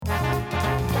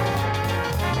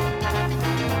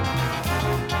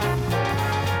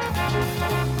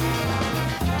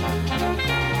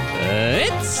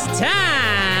It's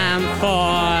time for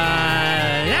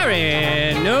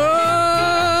Larry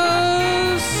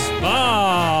Knows Sports.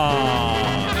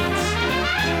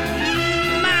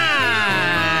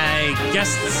 My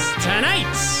guest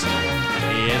tonight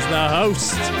is the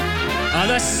host of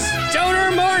the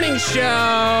Stoner Morning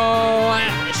Show,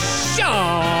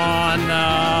 Sean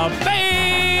the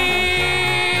Babe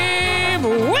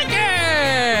Wicked.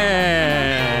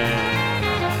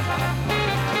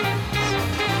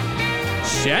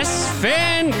 Chess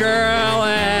fangirl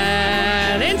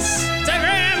and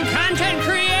Instagram content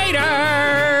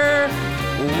creator,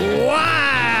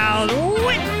 Wild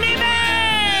Whitney Bay.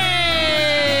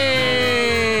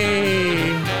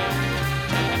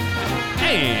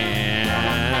 And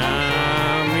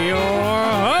I'm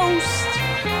your host,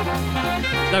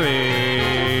 the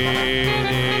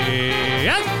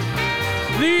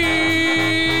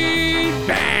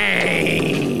Bang.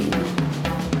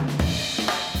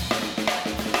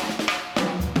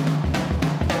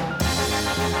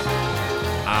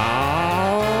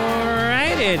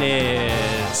 It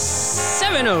is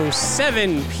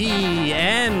 7:07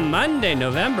 p.m. Monday,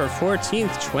 November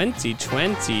 14th,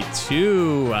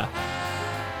 2022.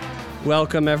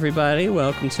 Welcome, everybody.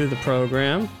 Welcome to the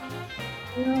program.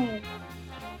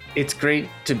 It's great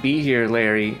to be here,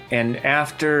 Larry. And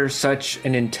after such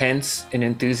an intense and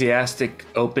enthusiastic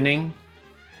opening,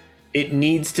 it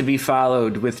needs to be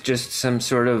followed with just some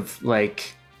sort of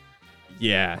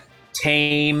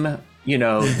tame,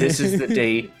 this is the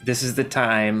date, this is the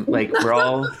time. Like we're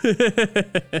all.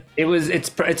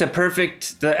 It's a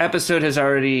perfect. The episode has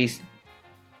already.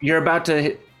 You're about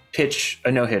to pitch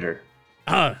a no-hitter.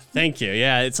 Oh, thank you.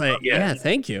 Yeah, it's like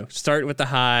thank you. Start with the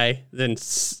high, then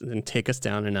take us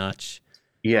down a notch.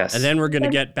 Yes, and then we're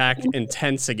gonna get back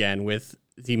intense again with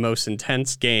the most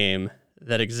intense game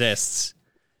that exists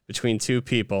between two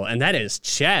people, and that is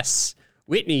chess.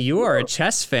 Whitney, you are a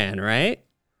chess fan, right?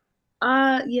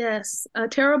 Yes, a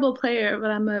terrible player,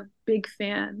 but I'm a big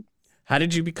fan. How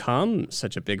did you become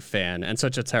such a big fan and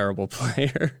such a terrible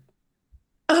player?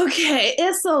 Okay,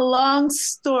 it's a long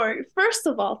story. First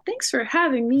of all, thanks for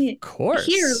having me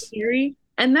here, Larry.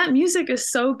 And that music is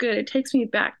so good. It takes me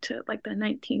back to like the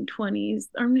 1920s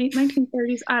or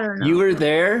 1930s. I don't know. You were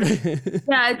there?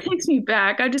 Yeah, it takes me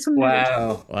back. I just want to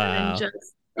wow.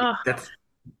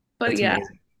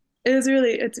 Amazing. It's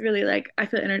really like I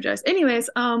feel energized. Anyways,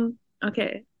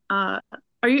 okay.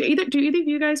 Do either of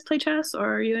you guys play chess,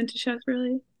 or are you into chess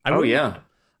really? Yeah.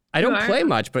 I don't play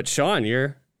much, but Sean,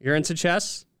 you're into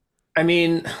chess? I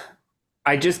mean,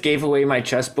 I just gave away my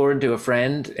chessboard to a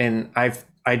friend, and I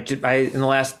in the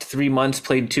last 3 months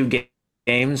played 2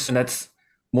 games, and that's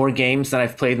more games than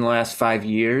I've played in the last 5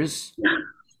 years.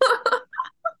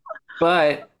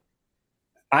 But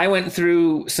I went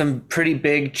through some pretty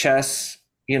big chess,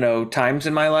 times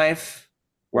in my life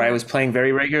where I was playing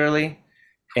very regularly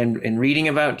and reading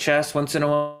about chess once in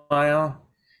a while,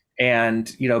 and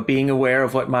being aware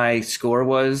of what my score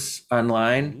was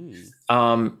online.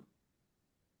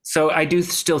 So I do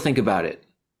still think about it.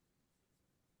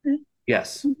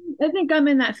 Yes, I think I'm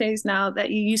in that phase now that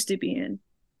you used to be in,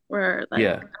 where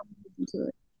I'm into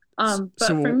it. But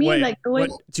so for me,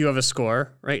 wait, do you have a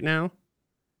score right now?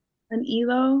 An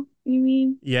ELO, you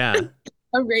mean? Yeah.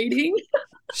 A rating?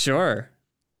 Sure.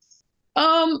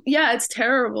 Yeah, it's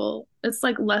terrible. It's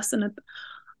like less than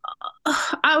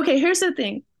okay, here's the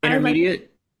thing.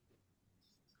 Intermediate?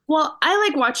 I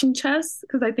like watching chess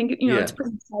because I think it's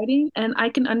pretty exciting, and I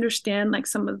can understand like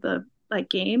some of the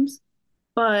games,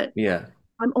 but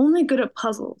I'm only good at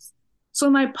puzzles. So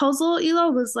my puzzle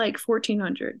ELO was like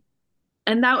 1400,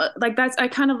 and that's I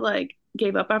kind of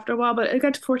gave up after a while, but it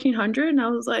got to 1400, and I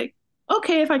was like,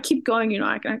 okay, if I keep going,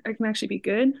 I can actually be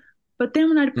good. But then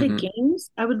when I'd play games,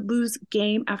 I would lose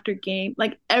game after game.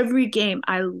 Like every game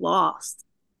I lost.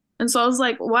 And so I was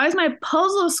like, why is my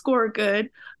puzzle score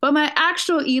good, but my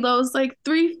actual ELO is like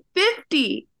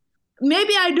 350?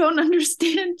 Maybe I don't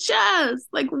understand chess.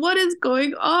 Like what is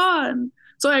going on?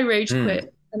 So I rage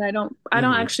quit, and I don't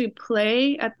actually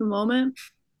play at the moment.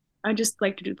 I just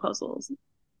like to do puzzles.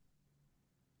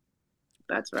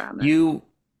 That's where I'm at.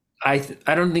 I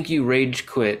don't think you rage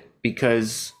quit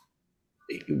because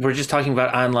we're just talking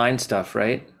about online stuff,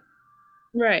 right?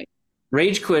 Right.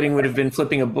 Rage quitting would have been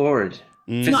flipping a board.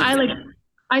 No,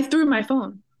 I threw my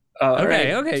phone. Oh,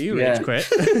 okay, right. Okay, you rage quit.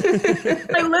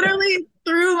 I literally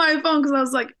threw my phone because I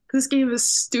was like, this game is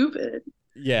stupid.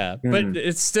 Yeah, but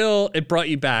it brought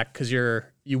you back because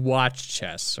you watch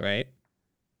chess, right?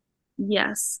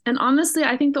 Yes. And honestly,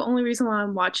 I think the only reason why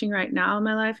I'm watching right now in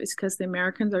my life is because the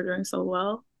Americans are doing so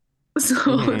well.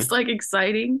 So it's like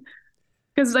exciting.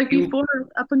 Because like before,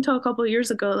 up until a couple of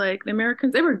years ago, like the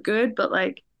Americans, they were good, but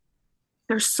like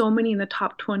there's so many in the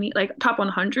top 20, like top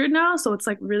 100 now. So it's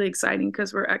like really exciting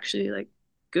because we're actually like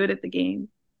good at the game.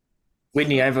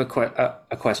 Whitney, I have a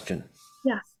question.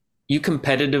 Yeah. You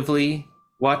competitively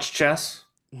watch chess?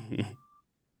 Competitively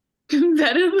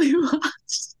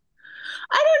watch?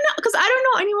 I don't know, because I don't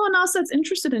know anyone else that's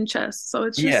interested in chess. So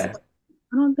it's just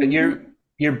I don't think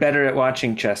you're better at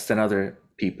watching chess than other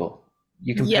people.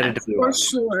 You competitively for watch.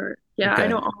 Sure. Yeah, okay. I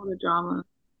know all the drama.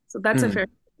 So that's a fair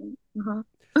thing. Uh-huh.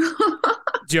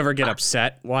 Do you ever get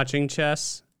upset watching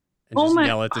chess and just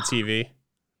yell at the TV?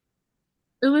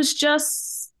 It was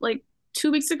just like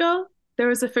 2 weeks ago. There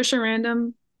was a Fisher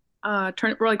Random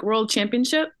world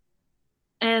championship,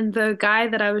 and the guy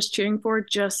that I was cheering for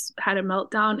just had a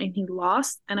meltdown and he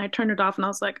lost. And I turned it off and I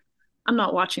was like, I'm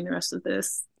not watching the rest of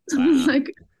this. Wow.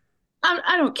 Like,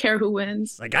 I don't care who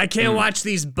wins. Like, I can't watch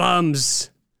these bums.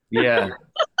 Yeah.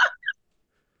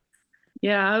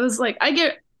 Yeah, I was like,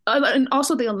 and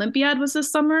also the Olympiad was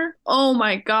this summer. Oh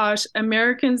my gosh,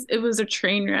 Americans, it was a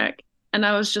train wreck. And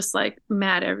I was just like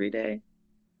mad every day.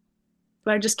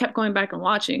 But I just kept going back and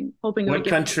watching, hoping. What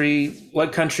country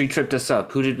tripped us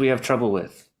up? Who did we have trouble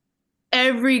with?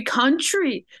 Every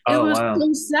country. It was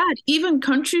so sad. Even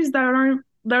countries that are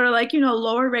like,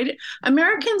 lower rated.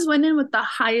 Americans went in with the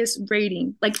highest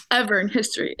rating like ever in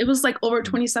history. It was like over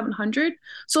 2,700.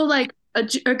 So like a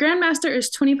grandmaster is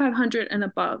 2,500 and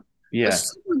above. Yeah. A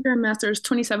super grandmaster is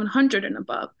 2,700 and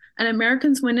above. And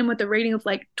Americans went in with a rating of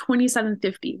like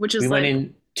 2,750, which is went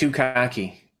in too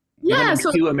cocky. Yeah,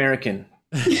 too American.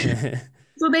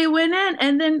 So they went in,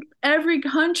 and then every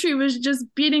country was just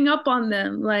beating up on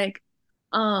them. Like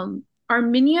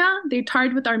Armenia, they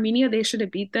tied with Armenia. They should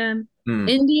have beat them.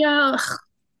 India,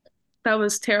 that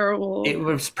was terrible. It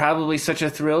was probably such a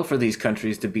thrill for these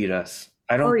countries to beat us.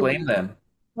 I don't blame them.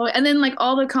 Oh, and then like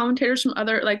all the commentators from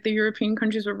other like the European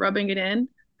countries were rubbing it in,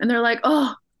 and they're like,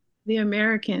 "Oh, the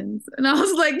Americans," and I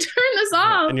was like, "Turn this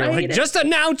off!" And you're like, "Just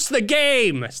announce the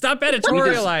game. Stop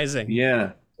editorializing."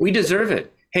 Yeah, we deserve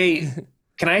it. Hey,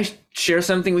 can I share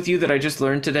something with you that I just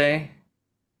learned today?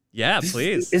 Yeah,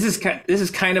 please. This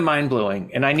is kind of mind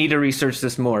blowing, and I need to research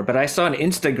this more. But I saw an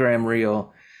Instagram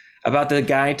reel about the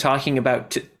guy talking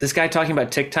about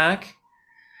TikTok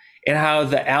and how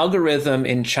the algorithm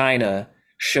in China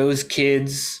shows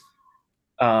kids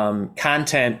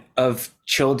content of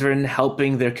children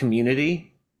helping their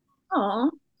community. Aww.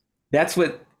 That's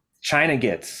what China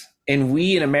gets. And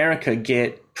we in America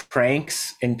get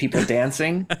pranks and people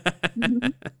dancing.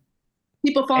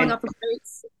 People falling off the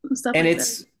streets and stuff and like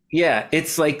that.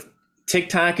 It's like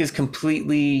TikTok is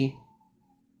completely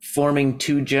forming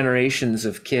two generations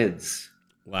of kids.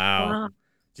 Wow. Do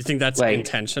you think that's like,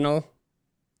 intentional?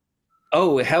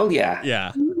 Oh, hell yeah.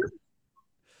 Yeah.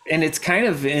 And it's kind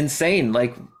of insane.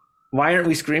 Like, why aren't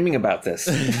we screaming about this?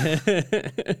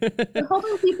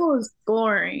 Helping people is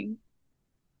boring.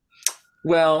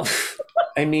 Well,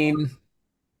 I mean,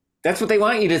 that's what they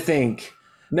want you to think.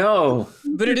 No.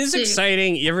 But it is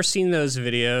exciting. You ever seen those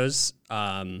videos?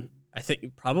 I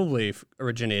think probably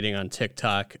originating on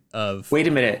TikTok of... Wait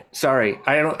a minute. Sorry.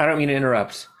 I don't mean to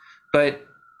interrupt. But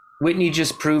Whitney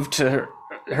just proved to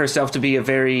herself to be a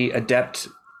very adept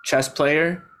chess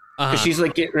player. Because she's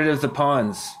like, get rid of the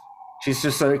pawns. She's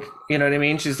just like, you know what I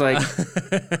mean? She's like,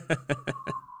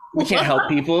 we can't help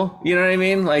people. You know what I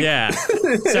mean? Like, yeah,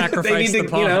 sacrifice the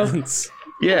pawns.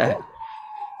 Yeah.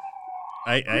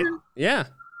 Yeah.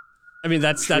 I mean,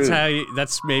 that's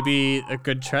maybe a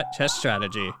good chess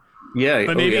strategy. Yeah.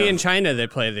 But maybe in China they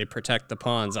protect the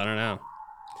pawns. I don't know.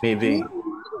 Maybe.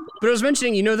 But I was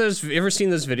mentioning, you ever seen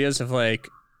those videos of like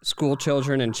school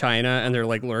children in China and they're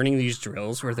like learning these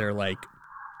drills where they're like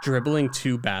dribbling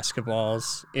two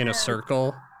basketballs in a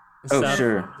circle? Oh,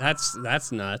 sure.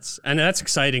 That's nuts. And that's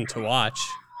exciting to watch.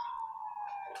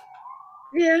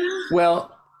 Yeah.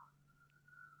 Well,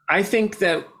 I think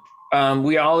that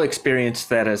we all experienced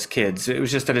that as kids. It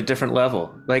was just at a different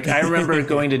level. Like, I remember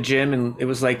going to gym and it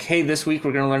was like, hey, this week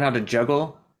we're going to learn how to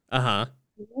juggle. Uh-huh.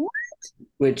 What?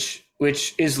 Which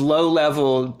is low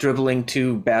level dribbling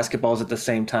two basketballs at the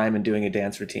same time and doing a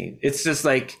dance routine. It's just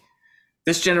like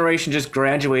this generation just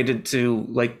graduated to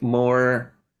like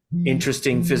more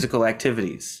interesting physical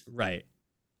activities. Right.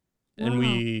 And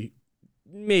we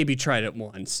maybe tried it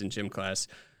once in gym class.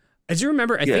 As you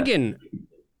remember, I think in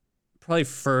probably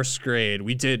first grade,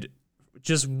 we did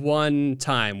just one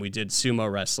time we did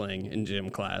sumo wrestling in gym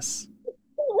class.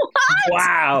 What?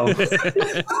 Wow.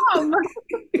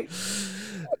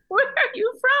 Where are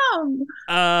you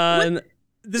from?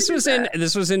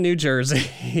 This was in New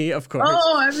Jersey, of course.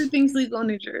 Oh, everything's legal in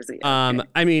New Jersey. Okay.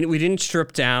 I mean, we didn't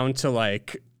strip down to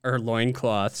like our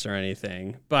loincloths or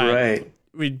anything, but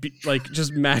we'd be like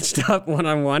just matched up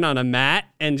one-on-one on a mat,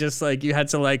 and just like you had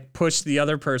to like push the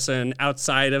other person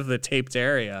outside of the taped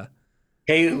area.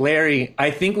 Hey, Larry,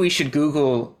 I think we should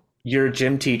Google your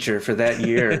gym teacher for that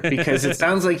year, because it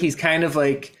sounds like he's kind of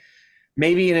like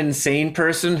maybe an insane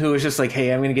person who was just like,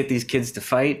 hey, I'm going to get these kids to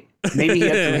fight. Maybe he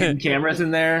had some hidden cameras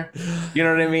in there. You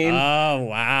know what I mean? Oh,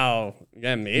 wow.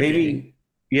 Yeah, maybe.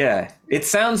 Yeah. It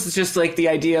sounds just like the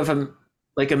idea of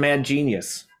a mad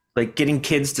genius, like getting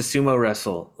kids to sumo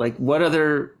wrestle. Like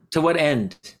to what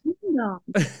end? No.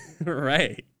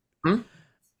 Right. I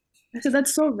said,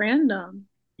 that's so random.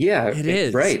 Yeah, it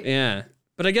is. Right. Yeah.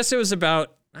 But I guess it was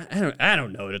about, I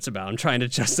don't know what it's about. I'm trying to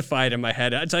justify it in my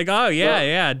head. It's like, oh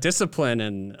yeah, discipline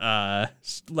and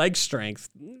leg strength.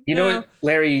 You know what,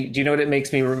 Larry? Do you know what it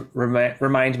makes me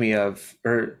remind me of,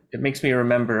 or it makes me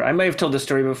remember? I might have told the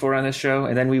story before on this show,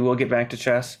 and then we will get back to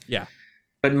chess. Yeah.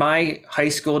 But my high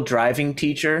school driving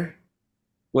teacher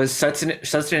was such an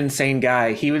insane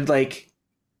guy. He would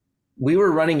we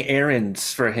were running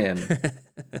errands for him,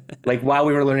 like while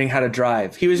we were learning how to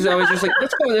drive. He was always just like,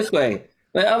 let's go this way.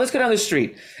 Let's go down the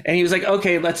street. And he was like,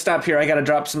 okay, let's stop here. I got to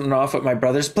drop something off at my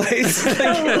brother's place.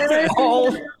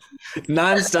 All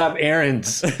nonstop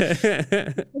errands,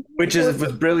 which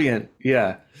was brilliant.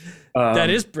 Yeah. That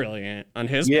is brilliant on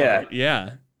his part.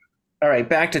 Yeah. All right,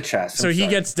 back to chess. So he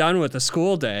gets done with a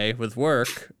school day with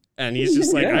work, and he's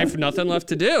just like, I have nothing left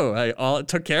to do. I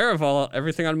took care of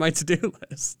everything on my to-do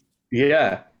list.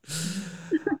 Yeah.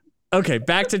 Okay,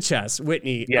 back to chess.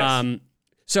 Whitney. Yes.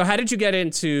 So how did you get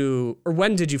into, or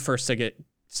when did you first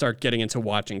start getting into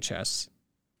watching chess?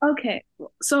 Okay,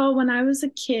 so when I was a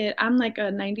kid, I'm like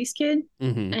a 90s kid.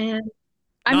 Mm-hmm. And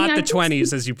Not the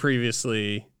 20s as you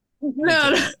previously.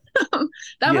 No,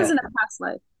 that was in a past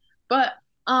life. But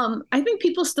I think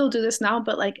people still do this now,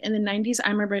 but like in the 90s, I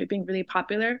remember it being really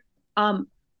popular.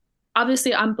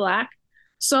 Obviously, I'm Black.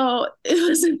 So it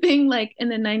was a thing like in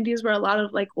the 90s where a lot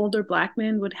of like older Black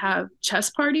men would have chess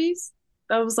parties.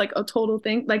 That was like a total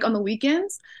thing, like on the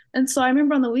weekends. And so I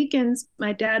remember on the weekends,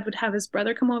 my dad would have his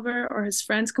brother come over or his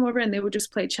friends come over, and they would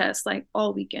just play chess like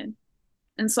all weekend.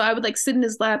 And so I would like sit in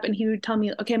his lap, and he would tell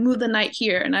me, okay, move the knight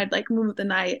here. And I'd like move the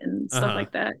knight and stuff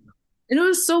like that. And it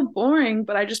was so boring,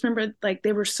 but I just remember like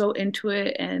they were so into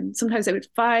it. And sometimes they would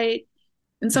fight.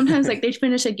 And sometimes like they'd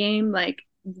finish a game like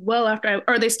well after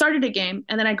or they started a game,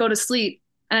 and then I go to sleep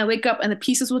and I wake up and the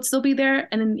pieces would still be there.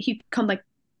 And then he'd come like,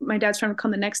 my dad's friend would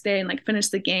come the next day and like finish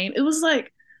the game. It was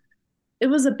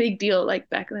a big deal like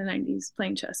back in the 90s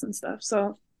playing chess and stuff.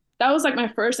 So that was like my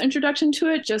first introduction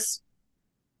to it, just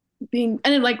being,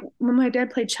 and then like when my dad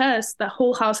played chess, the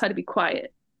whole house had to be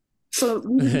quiet. So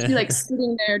we would just be like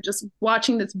sitting there just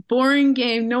watching this boring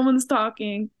game. No one's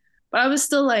talking, but I was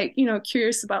still like,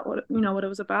 curious about what it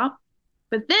was about.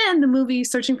 But then the movie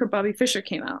Searching for Bobby Fischer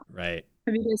came out. Right.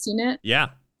 Have you guys seen it? Yeah.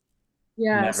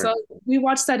 Yeah. Never. So we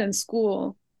watched that in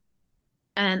school.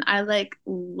 And I like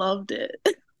loved it.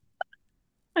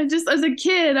 I just, as a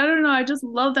kid, I don't know, I just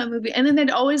loved that movie. And then they'd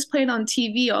always play it on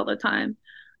TV all the time.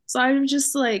 So I was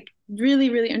just like really,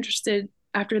 really interested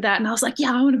after that. And I was like,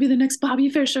 yeah, I want to be the next Bobby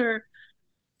Fischer.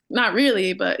 Not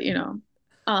really, but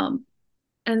and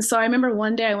so I remember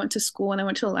one day I went to school and I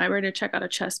went to the library to check out a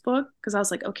chess book because I was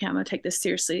like, okay, I'm going to take this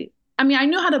seriously. I mean, I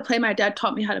knew how to play. My dad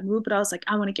taught me how to move, but I was like,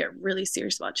 I want to get really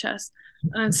serious about chess.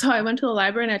 And so I went to the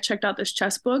library and I checked out this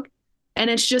chess book. And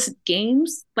it's just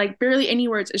games, like barely any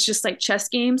words. It's just like chess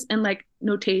games and like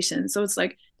notation. So it's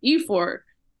like E4,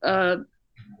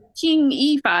 King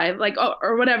E5, like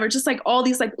or whatever. Just like all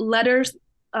these like letters,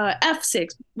 F6,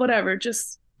 whatever.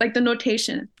 Just like the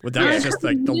notation. Well, that was just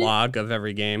like the log of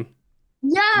every game.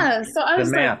 Yeah. So I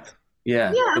was the map. Like,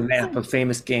 yeah, the map of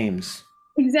famous games.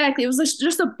 Exactly. It was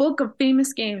just a book of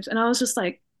famous games, and I was just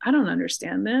like, I don't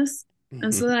understand this.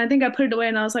 And so then I think I put it away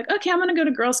and I was like, okay, I'm going to go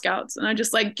to Girl Scouts. And I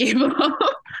just like gave up.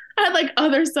 I had like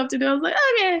other stuff to do. I was like,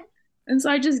 okay. And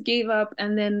so I just gave up.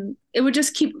 And then it would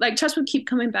just keep like chess would keep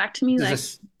coming back to me.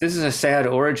 This is a sad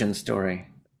origin story.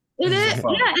 It is.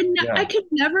 Yeah. And I could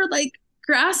never like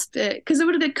grasp it because it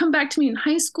would have come back to me in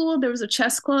high school. There was a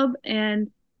chess club and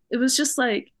it was just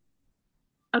like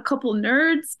a couple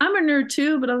nerds. I'm a nerd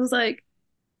too, but I was like,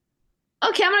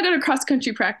 okay, I'm gonna go to cross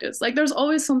country practice. Like there's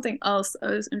always something else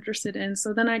I was interested in.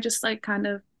 So then I just like kind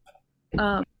of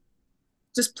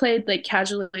just played like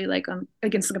casually like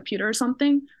against the computer or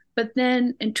something. But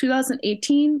then in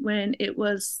 2018, when it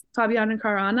was Fabiano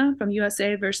Caruana from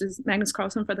USA versus Magnus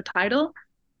Carlsen for the title,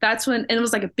 that's when, and it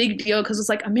was like a big deal because it was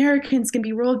like Americans can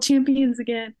be world champions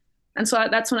again. And so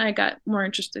that's when I got more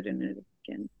interested in it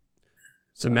again.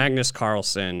 So Magnus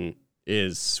Carlsen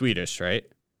is Swedish, right?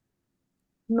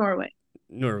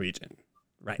 Norwegian,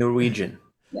 right? Norwegian.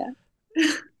 Yeah.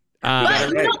 But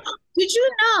did you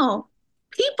know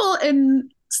people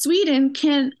in Sweden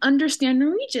can understand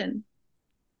Norwegian?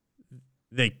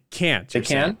 They can't. They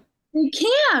can? They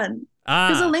can.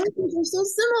 Because the languages are so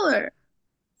similar.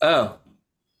 Oh.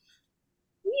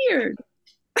 Weird.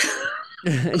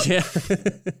 Yeah.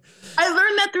 I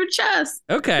learned that through chess.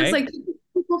 Okay. It's like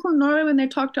people from Norway, when they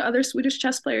talk to other Swedish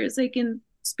chess players, they can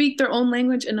speak their own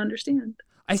language and understand.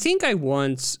 I think I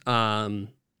once had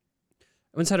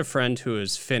a friend who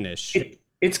was Finnish.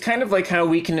 It's kind of like how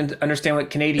we can understand what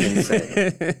Canadians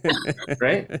say,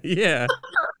 right? Yeah.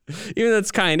 Even though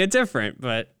it's kind of different,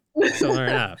 but similar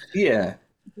enough. Yeah.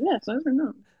 Yes, I don't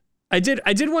know. I did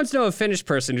once know a Finnish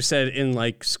person who said in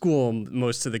like school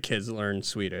most of the kids learn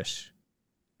Swedish.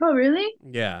 Oh, really?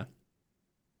 Yeah.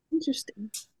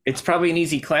 Interesting. It's probably an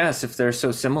easy class if they're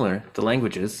so similar, the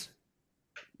languages.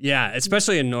 Yeah,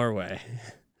 especially in Norway.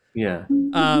 Yeah.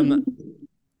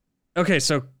 Okay,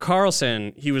 so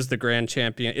Carlsen, he was the grand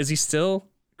champion. Is he still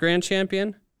grand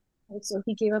champion? So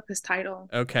he gave up his title.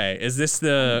 Okay, is this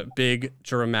the big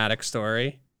dramatic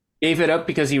story? Gave it up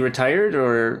because he retired,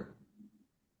 or?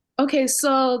 Okay,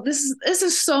 so this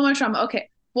is so much drama. Okay,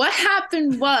 what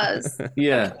happened was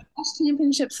yeah,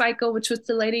 championship cycle, which was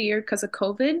delayed a year because of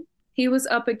COVID. He was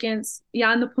up against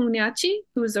Jan Nepomniachtchi,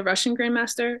 who is a Russian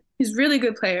grandmaster. He's a really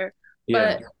good player.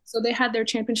 Yeah. But so they had their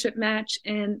championship match,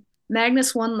 and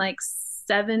Magnus won like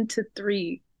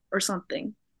 7-3 or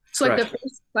something. So like the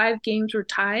first 5 games were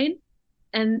tied,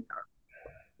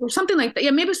 or something like that.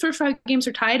 Yeah, maybe his first 5 games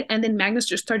were tied, and then Magnus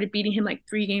just started beating him like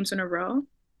 3 games in a row.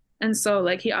 And so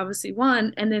like he obviously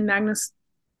won, and then Magnus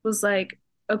was like,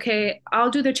 okay, I'll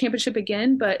do the championship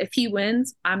again, but if he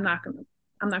wins, I'm not gonna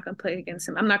play against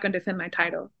him. I'm not gonna defend my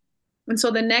title. And so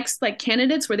the next like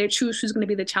candidates where they choose who's gonna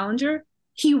be the challenger,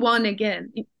 he won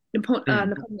again,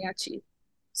 Nepomniachtchi.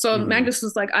 So Magnus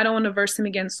was like, I don't want to verse him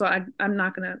again, so I'm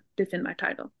not gonna defend my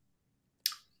title.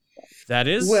 That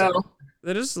is a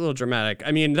little dramatic.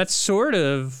 I mean, that's sort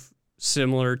of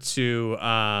similar to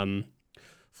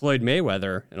Floyd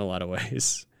Mayweather in a lot of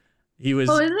ways. He was.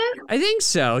 Oh, is it? I think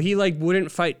so. He like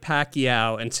wouldn't fight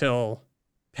Pacquiao until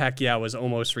Pacquiao was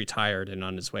almost retired and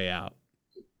on his way out.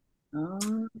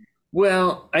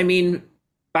 Well, I mean,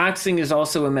 boxing is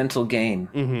also a mental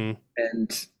game,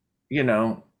 and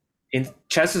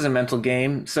chess is a mental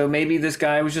game. So maybe this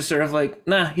guy was just sort of like,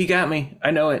 nah, he got me. I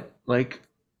know it. Like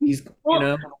he's,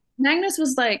 Magnus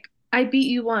was like, I beat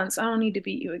you once. I don't need to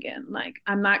beat you again. Like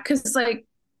I'm not, because like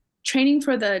training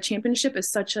for the championship is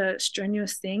such a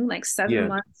strenuous thing. Like 7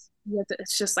 months.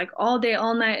 It's just like all day,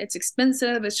 all night. It's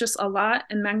expensive. It's just a lot.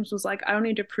 And Magnus was like, I don't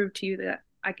need to prove to you that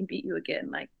I can beat you again.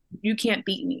 Like you can't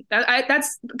beat me.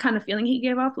 That's the kind of feeling he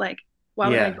gave off. Like, why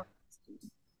would I go?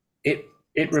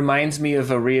 It reminds me of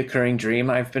a reoccurring dream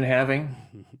I've been having.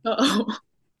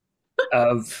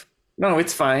 No,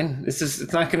 it's fine.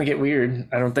 It's not going to get weird,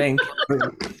 I don't think.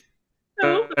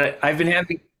 But I've been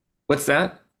having. What's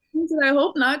that? I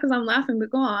hope not, because I'm laughing. But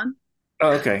go on.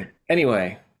 Oh, okay.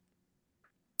 Anyway.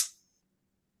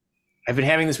 I've been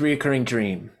having this reoccurring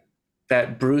dream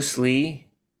that Bruce Lee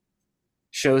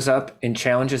shows up and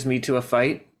challenges me to a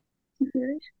fight,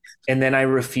 and then I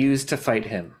refuse to fight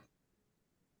him.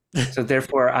 So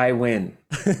therefore, I win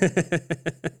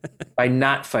by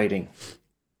not fighting.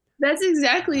 That's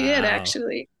exactly it,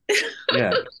 actually.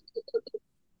 Yeah.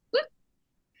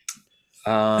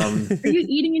 Are you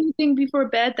eating anything before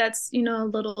bed that's, a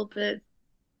little bit,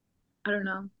 I don't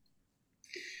know.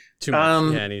 Too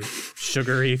much, any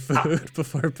sugary food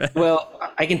before bed? Well,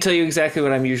 I can tell you exactly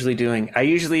what I'm usually doing. I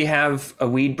usually have a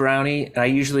weed brownie, and I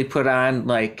usually put on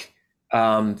like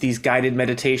these guided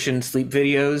meditation sleep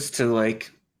videos to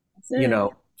like,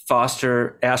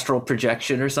 foster astral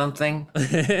projection or something.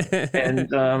 And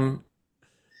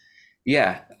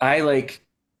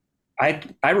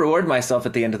I reward myself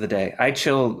at the end of the day. I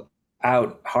chill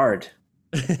out hard.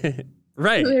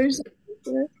 Right.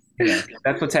 Yeah,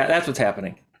 that's what's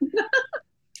happening.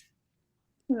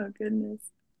 Oh goodness.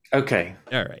 Okay.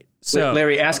 All right. So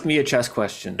Larry, ask me a chess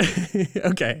question.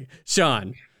 Okay,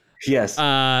 Sean. Yes.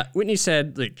 Whitney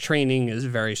said like training is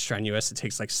very strenuous. It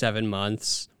takes like 7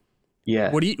 months.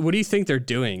 Yeah. What do you think they're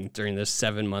doing during this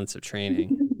 7 months of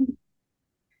training?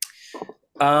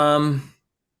 Well,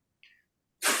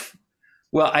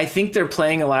 I think they're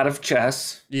playing a lot of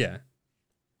chess. Yeah.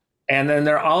 And then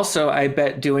they're also, I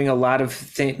bet, doing a lot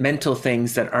of mental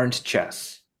things that aren't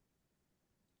chess.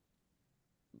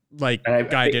 Like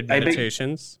guided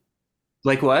meditations?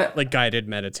 Like what? Like guided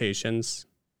meditations.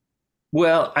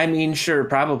 Well, I mean, sure,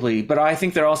 probably, but I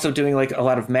think they're also doing like a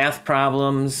lot of math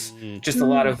problems, just a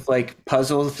lot of like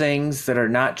puzzle things that are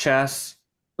not chess,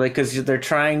 like because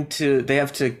they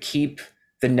have to keep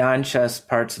the non-chess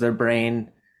parts of their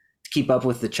brain to keep up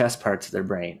with the chess parts of their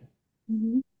brain.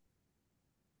 Mm-hmm.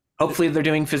 Hopefully, they're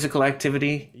doing physical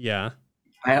activity. Yeah.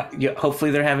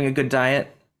 Hopefully, they're having a good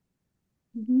diet.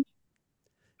 Mm-hmm.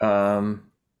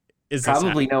 Is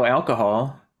probably no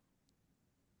alcohol.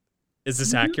 Is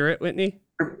this accurate, Whitney?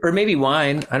 Or maybe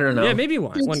wine. I don't know. Yeah, maybe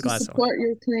wine. One glass of wine. Support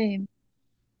your claim.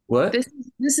 What?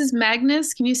 This is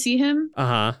Magnus. Can you see him?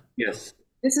 Uh-huh. Yes.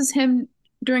 This is him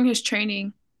during his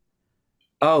training.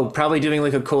 Oh, probably doing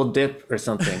like a cold dip or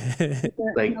something.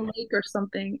 Like a lake or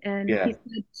something. And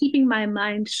he's keeping my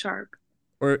mind sharp.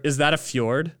 Or is that a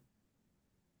fjord?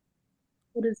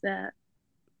 What is that?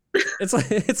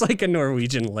 It's like a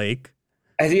Norwegian lake.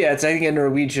 Yeah, it's I think a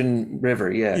Norwegian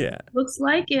river. Yeah. Yeah. Looks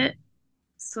like it.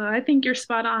 So I think you're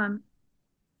spot on.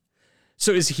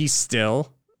 So is he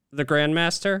still the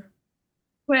Grandmaster?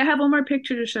 Wait, I have one more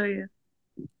picture to show you.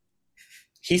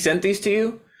 He sent these to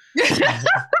you?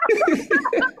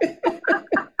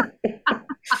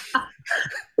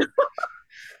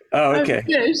 Oh, okay.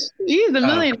 He's a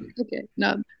million. Okay,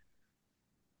 no.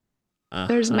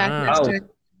 There's Magnus.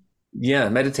 Yeah,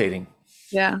 meditating.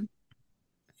 Yeah.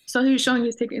 So he was showing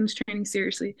he's taking his training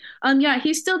seriously. Yeah,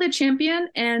 he's still the champion.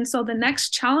 And so the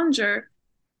next challenger,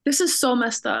 this is so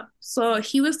messed up. So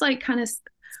he was like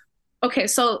okay,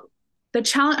 so the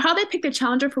challenge, how they pick the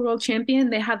challenger for world champion,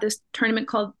 they have this tournament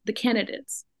called the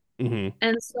Candidates. Mm-hmm.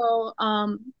 And so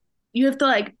you have to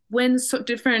like win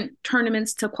different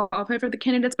tournaments to qualify for the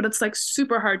Candidates, but it's like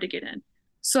super hard to get in.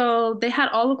 So they had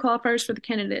all the qualifiers for the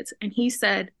Candidates. And he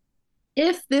said,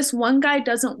 if this one guy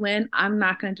doesn't win, I'm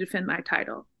not going to defend my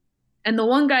title. And the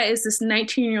one guy is this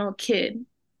 19-year-old kid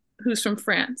who's from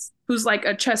France, who's like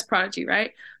a chess prodigy,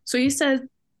 right? So he said,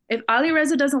 if Ali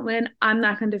Reza doesn't win, I'm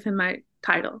not going to defend my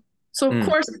title. So, of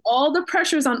course, all the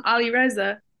pressure's on Ali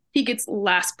Reza. He gets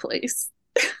last place.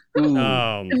 Come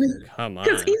on.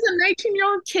 Because he's a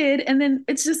 19-year-old kid, and then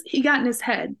it's just, he got in his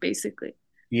head, basically.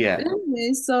 Yeah. But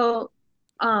anyway, so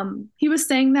he was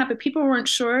saying that, but people weren't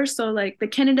sure. So, like, the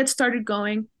Candidates started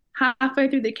going. Halfway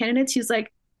through the Candidates, he's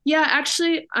like, yeah,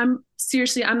 actually, I'm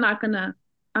not gonna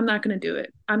do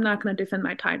it. I'm not gonna defend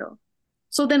my title.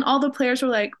 So then all the players were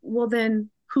like, well, then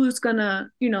who's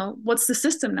gonna, what's the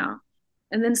system now?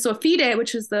 And then so FIDE,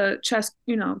 which is the chess,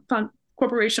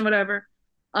 corporation, whatever,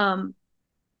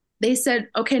 they said,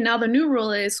 okay, now the new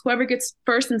rule is whoever gets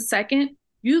first and second,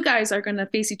 you guys are gonna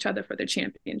face each other for the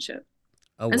championship.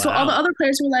 Oh, and so all the other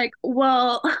players were like,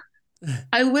 well,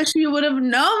 I wish we would have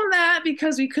known that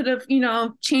because we could have,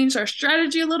 changed our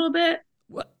strategy a little bit.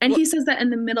 And he says that in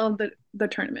the middle of the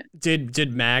tournament.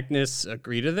 Did Magnus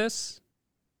agree to this?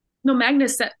 No,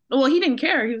 Magnus said, well, he didn't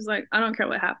care. He was like, I don't care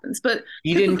what happens. But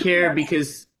he didn't care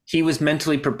because he was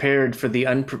mentally prepared for the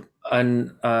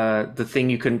the thing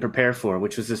you couldn't prepare for,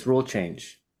 which was this rule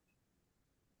change.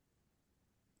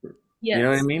 Yes. You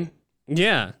know what I mean?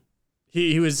 Yeah.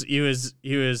 He was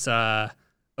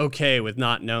okay with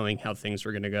not knowing how things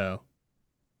were going to go.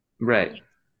 Right.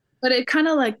 But it kind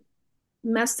of like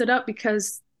messed it up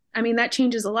because, I mean, that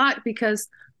changes a lot because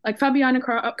like Fabiano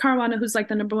Caruana, who's like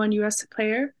the #1 US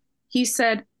player, he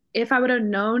said, if I would have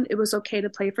known it was okay to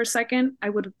play for second, I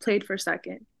would have played for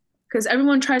second. Because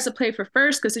everyone tries to play for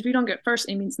first, because if you don't get first,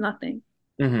 it means nothing.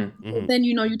 Mm-hmm. Mm-hmm. Then,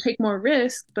 you take more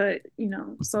risk, but,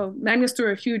 so Magnus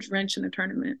threw a huge wrench in the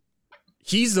tournament.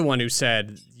 He's the one who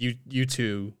said, you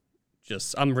two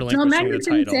I'm relinquishing the title. No, Magnus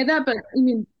didn't say that, but I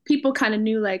mean, people kind of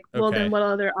knew like, well, then what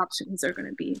other options are going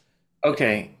to be?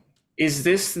 Okay. Is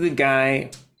this the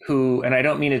guy who, and I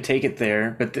don't mean to take it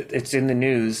there, but it's in the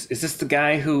news. Is this the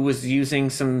guy who was using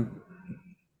some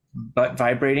butt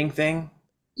vibrating thing?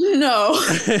 No.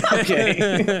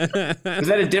 Okay. Was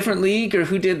that a different league or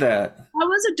who did that? That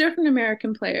was a different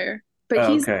American player, but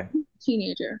he's a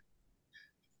teenager.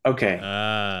 Okay.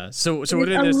 So what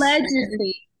did this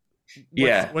allegedly?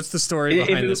 What's the story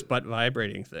behind this butt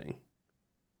vibrating thing?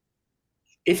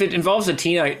 If it involves a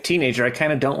teenager, I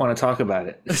kind of don't want to talk about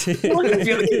it. Well,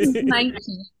 he's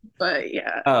 19, but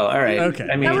yeah. Oh, all right. Okay.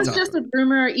 I mean, that was just a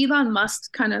rumor. Elon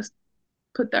Musk kind of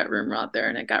put that rumor out there,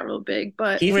 and it got real big.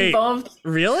 But he's involved?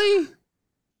 Really?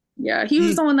 Yeah, he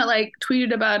was the one that like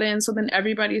tweeted about it, and so then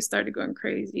everybody started going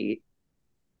crazy.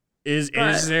 Is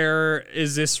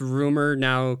this rumor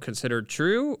now considered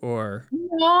true or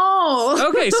no?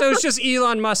 Okay, so it's just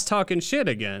Elon Musk talking shit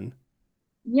again.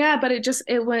 Yeah, but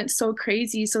it went so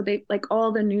crazy. So they like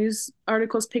all the news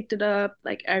articles picked it up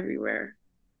like everywhere,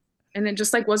 and it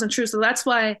just like wasn't true. So that's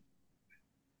why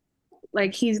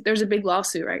like there's a big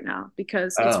lawsuit right now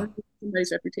because it's really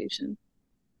somebody's reputation.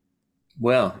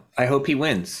 Well, I hope he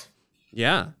wins.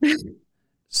 Yeah.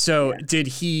 So did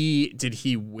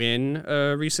he win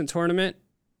a recent tournament?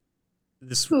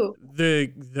 Who?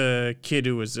 The kid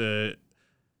who was the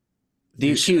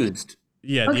accused.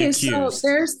 Yeah. Okay, the accused. so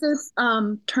there's this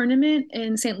tournament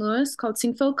in St. Louis called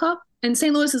Sinquefield Cup, and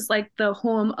St. Louis is like the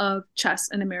home of chess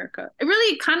in America. It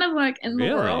really kind of like in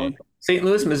the world. St.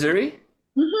 Louis, Missouri.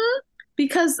 Mm-hmm.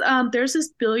 Because there's this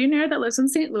billionaire that lives in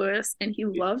St. Louis, and he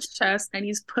loves chess, and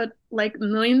he's put like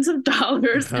millions of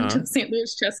dollars into the St.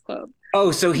 Louis Chess Club.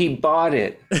 Oh, so he bought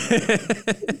it.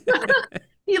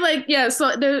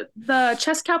 So the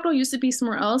chess capital used to be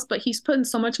somewhere else, but he's put in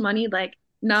so much money, like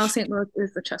now St. Louis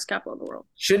is the chess capital of the world.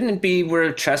 Shouldn't it be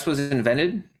where chess was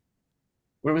invented?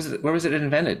 Where was it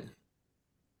invented?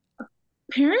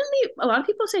 Apparently, a lot of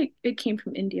people say it came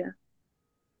from India.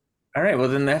 All right, well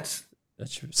then that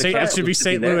should be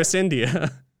St. Louis,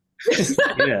 India.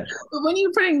 Yeah. But when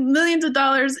you're putting millions of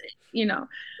dollars,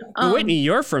 Whitney,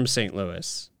 you're from St.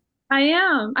 Louis. I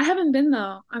am. I haven't been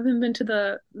though. I haven't been to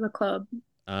the club.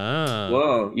 Oh.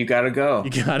 Whoa, you gotta go.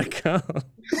 You gotta go.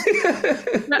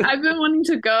 I've been wanting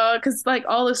to go because like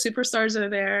all the superstars are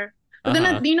there. But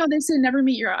then they say never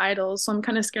meet your idols, so I'm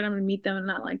kind of scared I'm gonna meet them and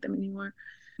not like them anymore.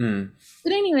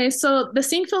 But anyway, so the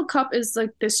Sinquefield Cup is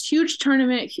like this huge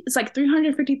tournament. It's like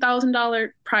 $350,000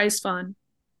 prize fund.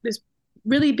 This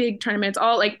really big tournament. It's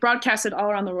all like broadcasted all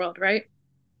around the world, right?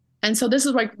 And so this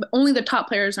is like only the top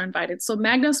players are invited. So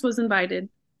Magnus was invited,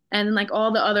 and like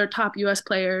all the other top US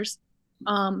players,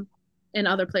 and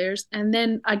other players. And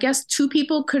then I guess 2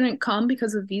 people couldn't come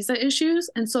because of visa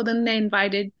issues. And so then they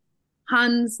invited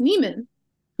Hans Niemann,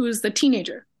 who's the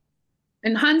teenager.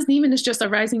 And Hans Niemann is just a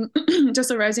rising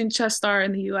chess star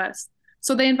in the US.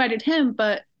 So they invited him,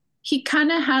 but he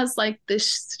kind of has like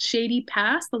this shady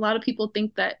past. A lot of people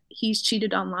think that he's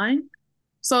cheated online.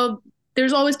 So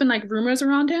there's always been like rumors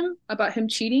around him about him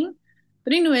cheating.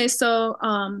 But anyway, so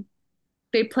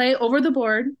they play over the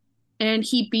board and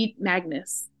he beat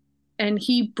Magnus. And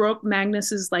he broke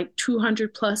Magnus's like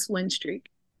 200 plus win streak.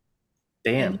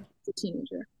 Damn. And he's a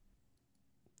teenager.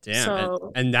 Damn.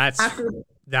 So and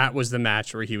that was the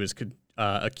match where he was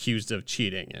accused of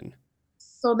cheating. And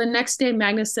so the next day,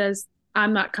 Magnus says,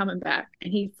 "I'm not coming back,"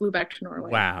 and he flew back to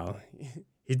Norway. Wow.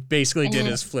 He basically did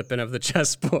his flipping of the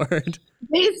chessboard.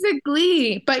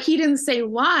 Basically, but he didn't say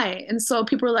why. And so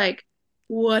people were like,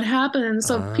 what happened? And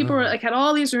so people were like, had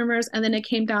all these rumors, and then it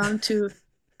came down to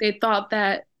they thought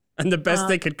that. And the best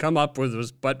they could come up with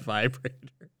was butt vibrator.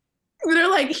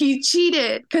 They're like, he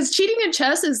cheated. Because cheating in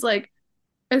chess is like,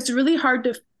 it's really hard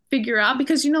to figure out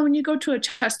because, when you go to a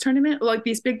chess tournament, like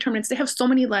these big tournaments, they have so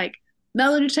many like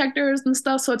metal detectors and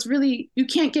stuff. So it's really, you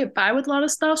can't get by with a lot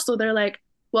of stuff. So they're like,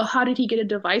 well, how did he get a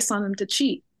device on him to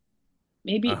cheat?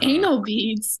 Maybe anal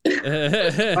beads.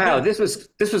 Wow, this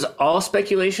was all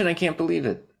speculation. I can't believe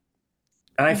it.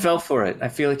 And I fell for it. I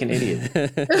feel like an idiot.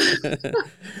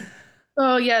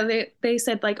 Oh yeah, they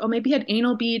said like, oh, maybe he had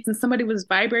anal beads and somebody was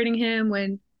vibrating him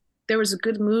when there was a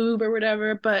good move or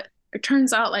whatever. But it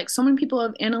turns out like so many people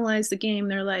have analyzed the game.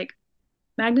 They're like,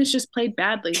 Magnus just played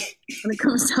badly when it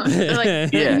comes down to it.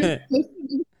 Like, yeah.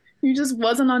 He just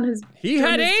wasn't on his. He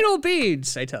had anal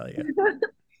beads, I tell you.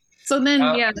 So then,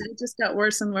 it just got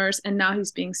worse and worse, and now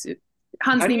he's being sued.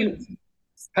 Hans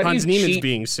Niemann's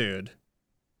being sued.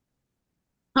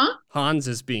 Huh? Hans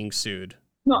is being sued.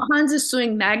 No, Hans is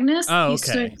suing Magnus. Oh, okay. He's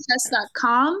suing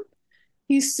chess.com.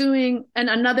 He's suing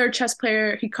another chess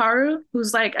player, Hikaru,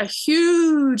 who's like a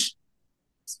huge,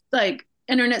 like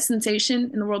internet sensation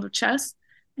in the world of chess,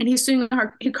 and he's suing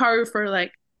Hikaru for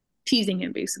like teasing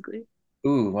him, basically.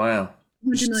 Ooh, wow.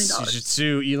 $100 million. You should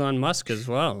sue Elon Musk as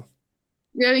well.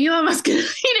 Yeah, Elon Musk, he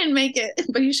didn't make it,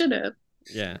 but he should have.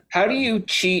 Yeah. How do you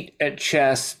cheat at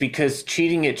chess? Because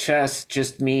cheating at chess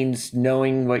just means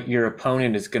knowing what your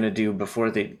opponent is going to do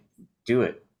before they do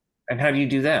it. And how do you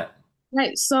do that?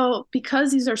 Right. So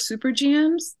because these are super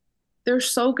GMs, they're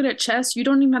so good at chess, you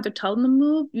don't even have to tell them to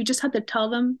move. You just have to tell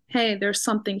them, hey, there's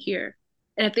something here.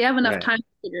 And if they have enough time to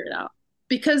figure it out.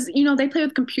 Because, they play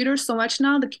with computers so much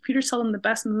now, the computers tell them the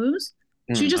best moves.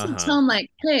 So you just tell them like,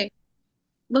 hey,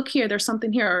 look here, there's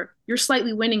something here, or you're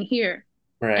slightly winning here.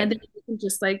 Right. And then you can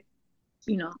just like,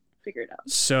 figure it out.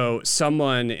 So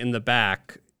someone in the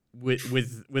back with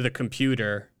a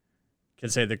computer can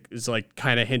say that is like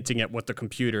kind of hinting at what the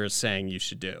computer is saying you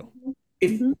should do.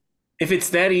 If it's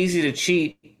that easy to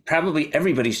cheat, probably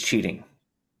everybody's cheating.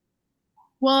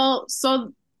 Well,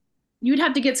 so you'd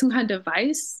have to get some kind of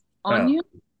device on you.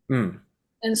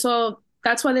 And so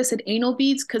that's why they said anal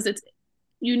beads, because it's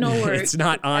where it's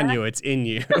not on you, it's in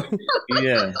you.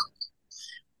 Yeah.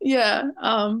 Yeah.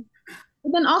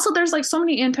 But then also there's like so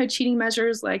many anti-cheating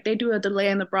measures. Like they do a delay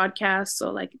in the broadcast,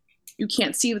 so like you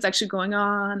can't see what's actually going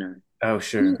on. Or Oh,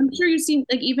 sure. I'm sure you've seen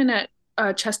like even at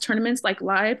chess tournaments like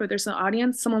live where there's an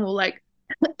audience, someone will like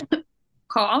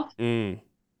cough. They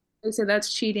say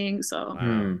that's cheating. So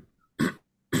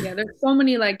yeah, there's so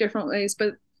many like different ways.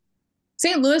 But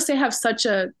St. Louis, they have such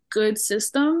a good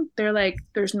system. They're like,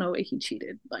 there's no way he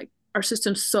cheated. Like our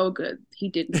system's so good, he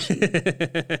didn't cheat.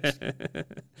 There's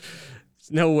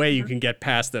no way you can get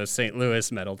past those St.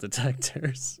 Louis metal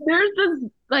detectors. There's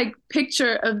this like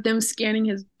picture of them scanning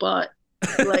his butt.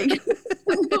 Like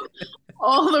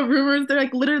all the rumors, they're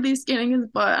like literally scanning his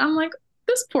butt. I'm like,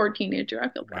 this poor teenager. I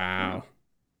feel bad. Wow.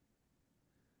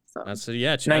 So. So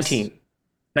yeah, 19.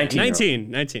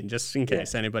 19, just in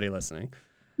case anybody listening.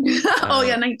 Oh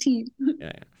yeah, 19.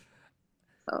 Yeah.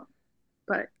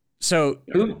 So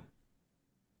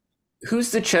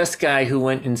who's the chess guy who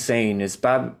went insane?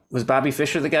 Was Bobby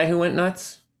Fischer the guy who went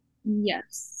nuts?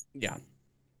 Yes. Yeah.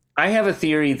 I have a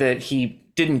theory that he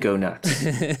didn't go nuts.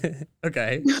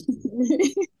 Okay.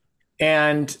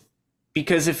 And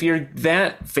because if you're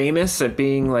that famous at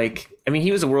being like, I mean,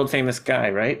 he was a world famous guy,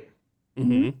 right?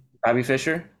 Mm-hmm. Bobby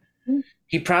Fischer.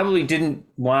 He probably didn't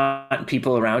want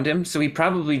people around him. So he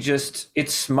probably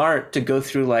it's smart to go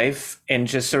through life and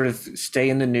just sort of stay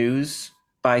in the news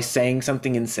by saying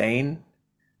something insane.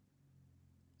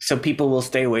 So people will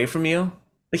stay away from you.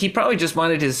 Like he probably just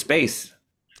wanted his space.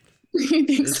 You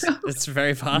think so? It's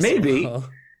very possible. Maybe.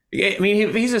 I mean,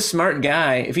 if he's a smart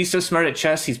guy, if he's so smart at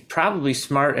chess, he's probably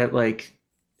smart at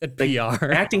at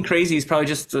PR. Acting crazy is probably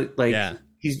just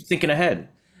he's thinking ahead.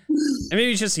 And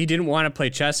maybe it's just he didn't want to play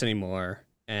chess anymore,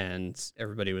 and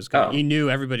he knew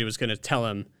everybody was going to tell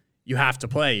him, you have to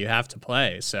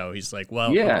play. So he's like,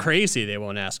 well, I'm crazy, they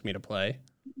won't ask me to play.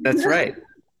 That's right.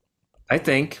 I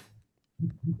think.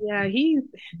 Yeah, I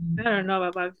don't know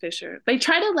about Bob Fischer. They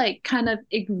try to like kind of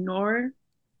ignore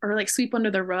or like sweep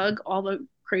under the rug all the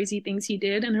crazy things he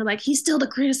did, and they're like, he's still the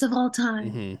greatest of all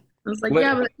time. Mm-hmm. I was like,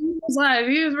 yeah, but he was live.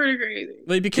 He was pretty crazy.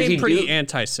 Well, he became pretty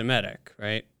anti-Semitic,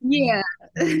 right? Yeah.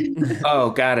 Oh,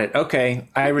 got it. Okay,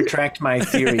 I retract my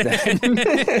theory then. You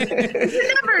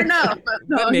never know.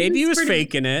 But maybe he was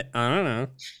faking it. I don't know.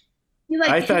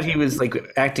 I thought he was like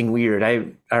acting weird.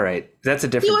 All right, that's a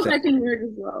different thing. He was acting weird as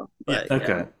well. But,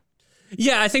 okay.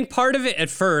 Yeah, I think part of it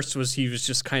at first was he was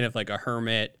just kind of like a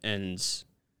hermit and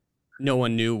no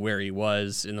one knew where he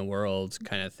was in the world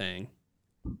kind of thing.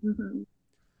 Mm-hmm.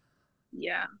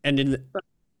 Yeah. And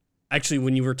actually,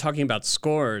 when you were talking about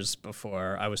scores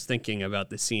before, I was thinking about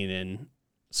the scene in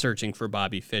Searching for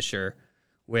Bobby Fischer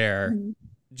where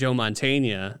Joe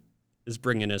Mantegna is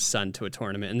bringing his son to a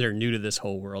tournament and they're new to this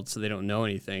whole world, so they don't know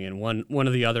anything. And one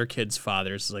of the other kids'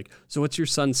 fathers is like, so what's your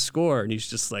son's score? And he's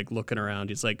just like looking around.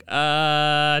 He's like,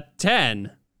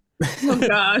 10. Oh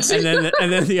gosh. and then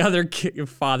the other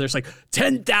father's like,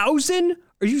 10,000?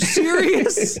 Are you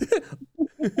serious?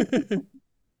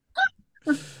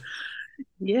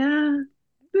 Yeah.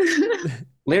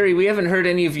 Larry, we haven't heard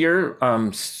any of your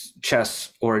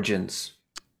chess origins.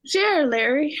 Share,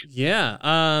 Larry. Yeah.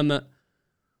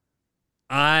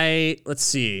 Let's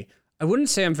see. I wouldn't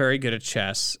say I'm very good at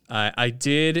chess. I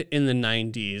did in the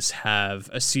 90s have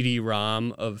a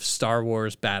CD-ROM of Star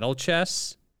Wars Battle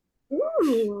Chess.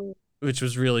 Ooh. Which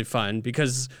was really fun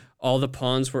because all the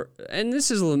pawns were, and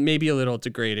this is maybe a little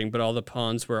degrading, but all the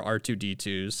pawns were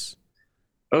R2-D2s.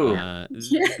 Oh.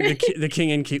 The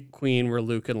king and queen were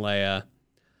Luke and Leia.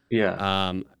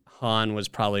 Yeah. Han was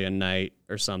probably a knight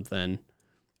or something.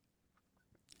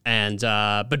 And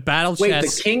but Battle Wait,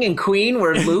 Chess. The king and queen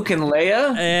were Luke and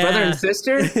Leia, brother and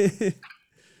sister.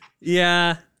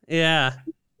 Yeah.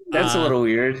 That's a little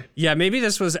weird. Yeah, maybe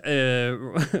this was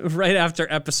right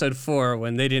after episode 4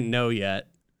 when they didn't know yet.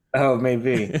 Oh,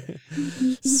 maybe.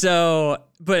 So,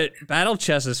 but Battle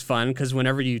Chess is fun because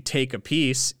whenever you take a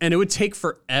piece, and it would take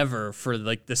forever for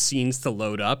like the scenes to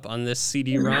load up on this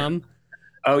CD-ROM.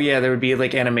 Oh yeah, there would be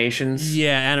like animations.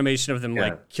 Yeah, animation of them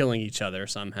like killing each other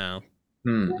somehow.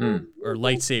 Mm-hmm. Or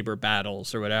lightsaber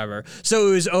battles or whatever. So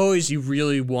it was always, you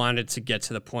really wanted to get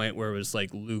to the point where it was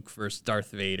like Luke versus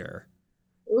Darth Vader.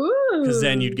 Because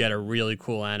then you'd get a really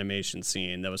cool animation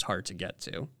scene that was hard to get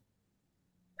to.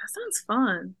 That sounds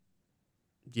fun.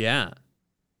 Yeah.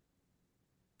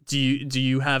 Do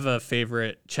you have a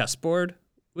favorite chessboard,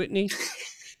 Whitney?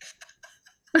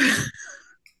 In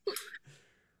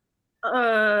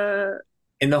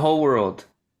the whole world.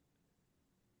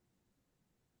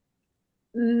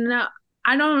 No,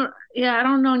 I don't. Yeah, I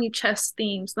don't know any chess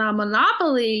themes. Now,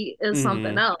 Monopoly is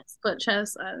something else, but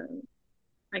chess,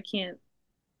 I can't.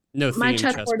 No theme. My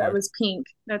chessboard that was pink.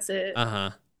 That's it.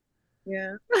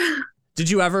 Yeah. Did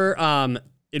you ever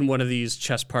in one of these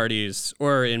chess parties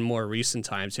or in more recent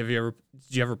times, did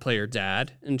you ever play your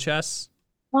dad in chess?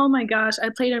 Oh my gosh, I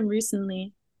played him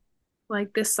recently,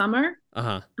 like this summer,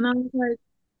 Uh-huh. and I was like,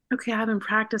 okay, I haven't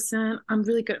practiced it. I'm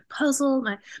really good at puzzle.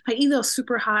 My elo's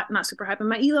super hot, not super high, but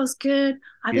my elo's good.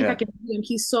 I think I Yeah. can beat him.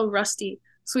 He's so rusty.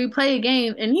 So we play a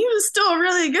game, and he was still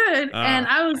really good, and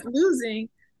I was losing,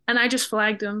 and I just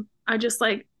flagged him. I just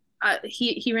like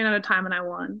he ran out of time, and I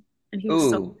won, and he was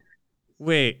so. Ooh.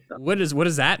 Wait, what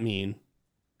does that mean?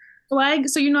 Flag.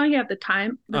 So you know you have the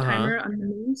Uh-huh. timer on the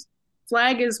moves.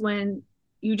 Flag is when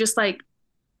you just like,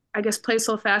 I guess, play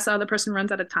so fast the other person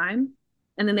runs out of time,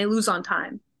 and then they lose on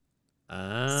time.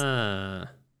 Ah.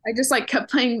 I just like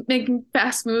kept playing, making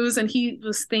fast moves, and he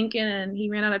was thinking, and he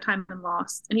ran out of time and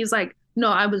lost. And he's like, "No,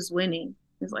 I was winning."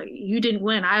 He's like, "You didn't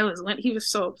win. I was winning." He was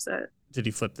so upset. Did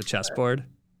he flip the chessboard?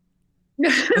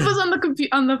 It was on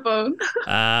the phone.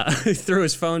 Through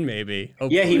his phone, maybe.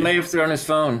 Hopefully. Yeah, he may have thrown his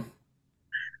phone.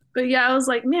 But yeah, I was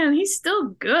like, man, he's still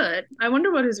good. I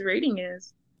wonder what his rating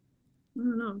is. I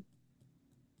don't know.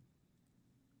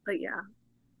 But yeah.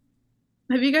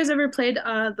 Have you guys ever played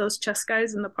those chess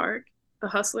guys in the park, the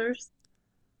hustlers?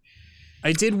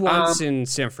 I did once in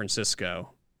San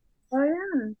Francisco. Oh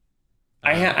yeah.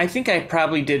 I think I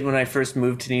probably did when I first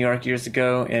moved to New York years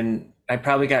ago, and I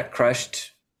probably got crushed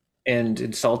and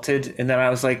insulted, and then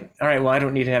I was like, all right, well, I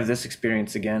don't need to have this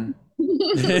experience again.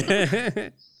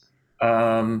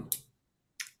 But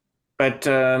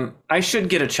I should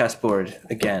get a chessboard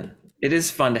again. It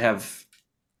is fun to have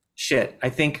shit. I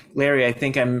think, Larry,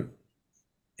 I'm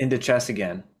into chess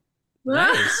again.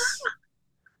 Nice.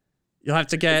 You'll have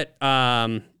to get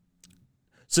so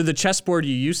the chessboard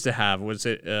you used to have, was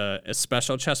it a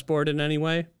special chessboard in any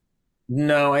way?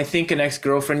 No, I think an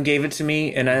ex-girlfriend gave it to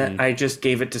me, and I just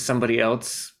gave it to somebody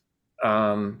else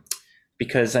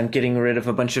because I'm getting rid of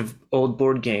a bunch of old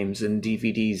board games and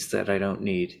DVDs that I don't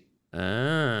need.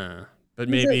 But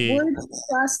maybe wood,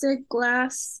 plastic,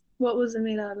 glass. What was it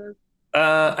made out of?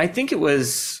 I think it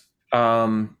was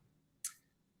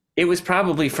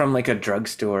probably from like a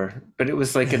drugstore, but it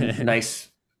was like a nice,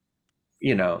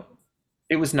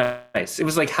 it was nice. It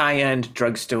was like high-end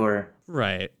drugstore,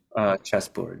 right?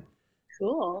 Chessboard.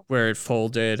 Cool. Where it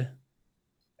folded.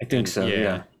 I think so.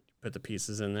 Yeah. Put the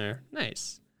pieces in there.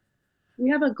 Nice. We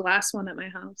have a glass one at my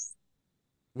house.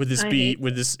 Is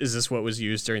this what was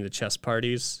used during the chess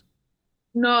parties?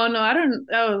 No, I don't.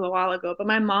 That was a while ago. But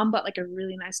my mom bought like a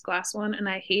really nice glass one, and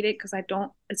I hate it because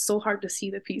it's so hard to see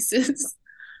the pieces.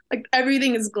 Like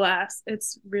everything is glass.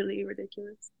 It's really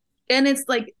ridiculous. And it's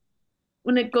like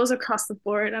when it goes across the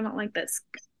board, I don't like that,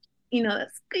 that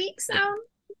squeak sound.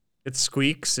 It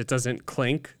squeaks. It doesn't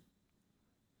clink.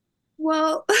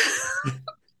 Well,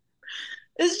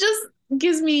 it just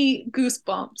gives me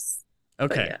goosebumps.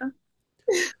 Okay. Yeah.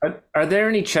 Are there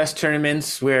any chess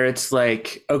tournaments where it's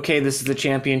like, okay, this is the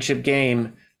championship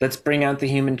game, let's bring out the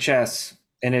human chess,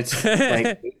 and it's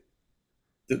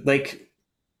like,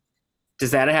 does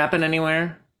that happen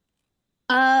anywhere?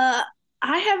 I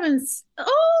haven't.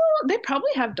 Oh, they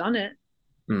probably have done it.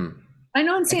 I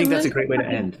know in St. Louis, that's a great way to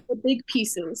end. The big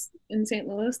pieces in St.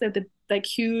 Louis, they have the like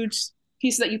huge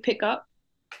pieces that you pick up.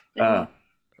 And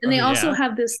they also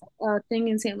have this thing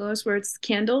in St. Louis where it's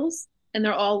candles and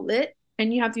they're all lit,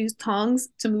 and you have to use tongs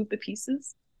to move the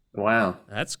pieces. Wow,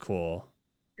 that's cool.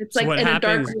 It's like in a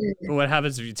dark room. But what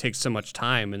happens if you take so much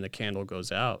time and the candle goes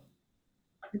out?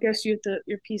 I guess your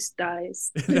piece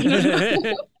dies.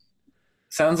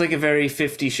 Sounds like a very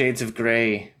 50 Shades of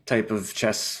Grey type of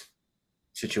chess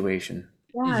situation.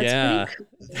 Yeah.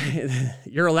 Cool.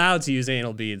 You're allowed to use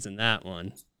anal beads in that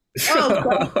one.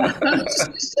 Oh,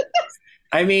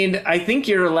 I mean, I think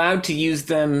you're allowed to use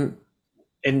them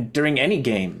during any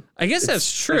game. I guess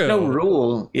that's true. There's no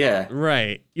rule. Yeah.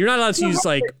 Right. You're not allowed to use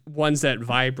like ones that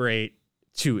vibrate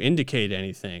to indicate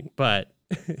anything, but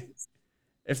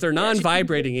if they're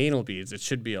non-vibrating anal beads, it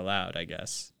should be allowed, I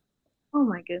guess. Oh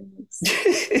my goodness.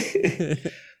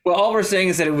 Well, all we're saying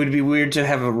is that it would be weird to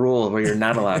have a rule where you're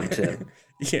not allowed to.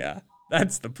 Yeah,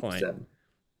 that's the point. So,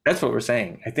 that's what we're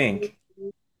saying, I think.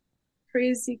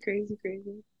 Crazy.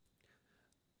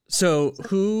 So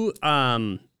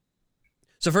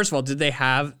so first of all, did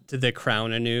they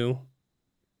crown a new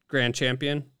grand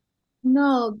champion?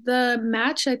 No, the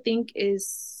match I think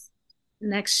is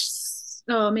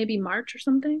maybe March or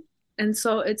something. And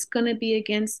so it's going to be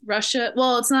against Russia.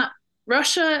 Well, it's not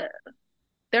Russia.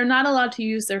 They're not allowed to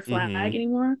use their flag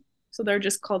anymore. So they're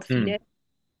just called FIDE.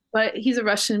 But he's a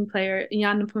Russian player,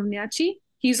 Jan Nepomniachtchi.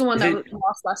 He's the one that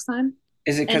lost last time.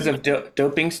 Is it because of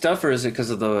doping stuff, or is it because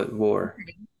of the war?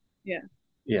 Yeah.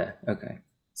 Yeah. Okay.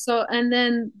 So, and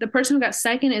then the person who got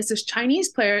second is this Chinese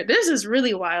player. This is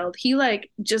really wild. He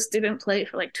like just didn't play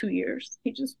for like 2 years.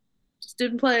 He just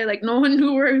didn't play. Like no one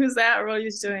knew where he was at or what he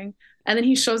was doing. And then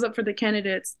he shows up for the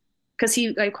candidates because he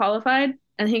like qualified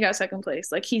and he got second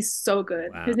place. Like he's so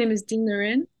good. Wow. His name is Ding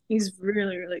Liren. He's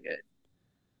really, really good.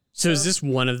 So is this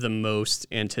one of the most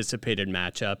anticipated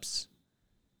matchups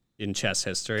in chess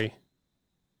history?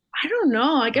 I don't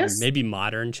know. I guess or maybe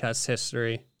modern chess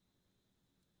history.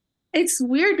 It's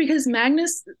weird because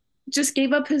Magnus just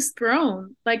gave up his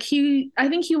throne. Like I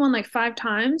think he won like 5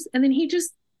 times and then he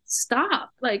just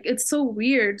stopped. Like it's so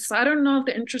weird. So I don't know if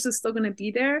the interest is still going to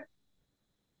be there.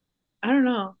 I don't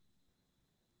know.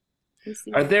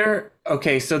 Are there,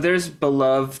 okay, so there's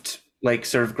beloved like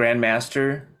sort of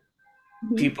grandmaster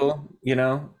people, you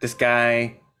know, this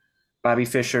guy, Bobby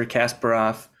Fischer,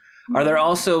 Kasparov. Are there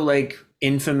also like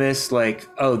infamous, like,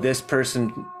 oh, this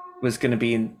person was going to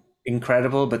be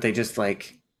incredible, but they just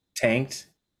like tanked?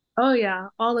 Oh yeah,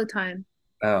 all the time.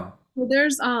 Oh. Well,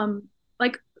 there's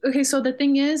like, okay, so the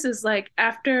thing is like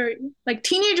after like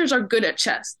teenagers are good at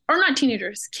chess, or not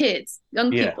teenagers, kids, young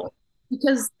people,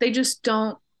 because they just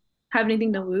don't have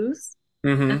anything to lose.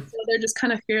 And so they're just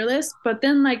kind of fearless. But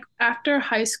then like after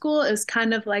high school is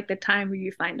kind of like the time where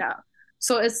you find out.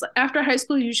 So it's after high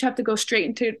school, you should have to go straight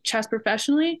into chess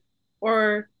professionally,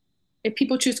 or if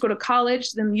people choose to go to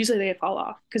college, then usually they fall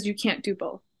off because you can't do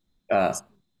both.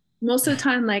 Most of the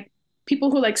time, like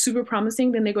people who like super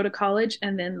promising, then they go to college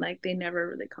and then like they never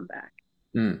really come back.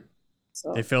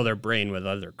 So they fill their brain with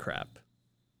other crap.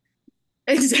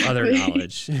 Exactly. Other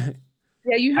knowledge.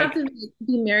 Yeah, you have to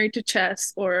be married to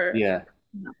chess or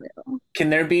not play at all. Can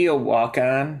there be a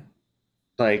walk-on?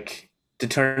 Like, do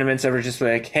tournaments ever just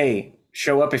like, hey,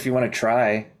 show up if you want to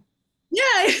try?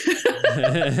 Yeah.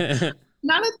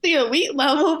 Not at the elite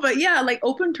level, but yeah, like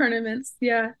open tournaments.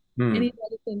 Yeah.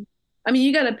 Anything. I mean,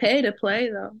 you got to pay to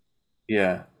play though.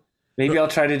 Yeah. Maybe I'll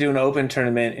try to do an open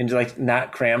tournament and like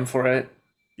not cram for it.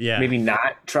 Yeah. Maybe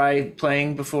not try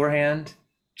playing beforehand.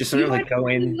 Just sort of like go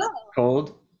in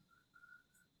cold.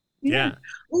 Yeah.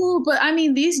 Oh, but I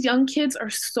mean, these young kids are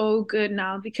so good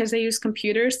now because they use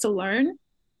computers to learn.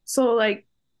 So like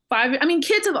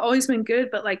kids have always been good,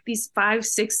 but like these 5,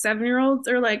 6, 7-year-olds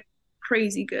are like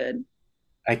crazy good.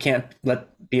 I can't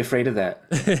be afraid of that.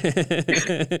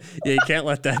 Yeah, you can't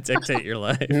let that dictate your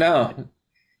life. No,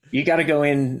 you got to go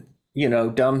in, you know,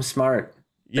 dumb smart.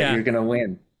 That you're gonna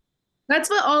win. That's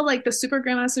what all like the super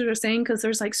grandmasters are saying, because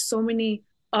there's like so many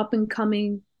up and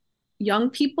coming young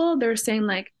people. They're saying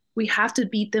like we have to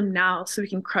beat them now so we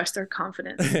can crush their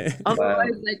confidence.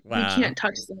 Otherwise, like we can't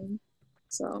touch them.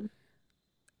 So,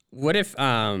 what if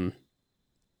in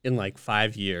like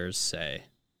 5 years, say,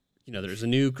 you know, there's a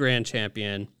new grand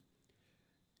champion,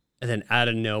 and then out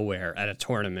of nowhere at a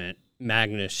tournament,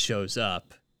 Magnus shows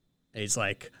up, and he's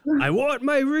like, "I want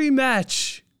my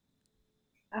rematch."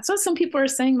 That's what some people are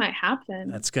saying might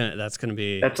happen.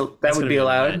 That would be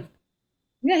allowed.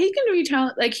 Yeah, he can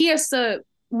re-challenge. Like he has to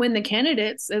win the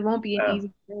candidates. It won't be an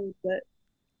easy thing, but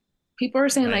people are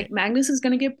saying like Magnus is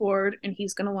going to get bored and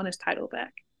he's going to want his title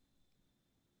back.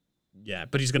 Yeah,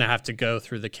 but he's going to have to go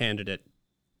through the candidate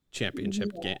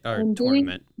championship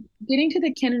tournament. Getting to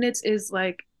the candidates is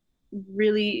like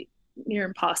really near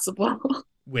impossible.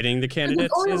 Winning the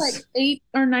candidates only like 8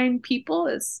 or 9 people.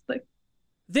 Is like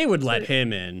they would let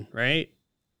him in, right?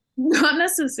 Not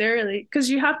necessarily, because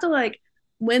you have to like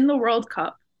win the World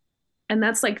Cup, and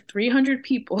that's like 300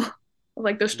 people,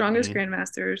 like the strongest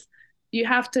grandmasters. You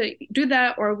have to do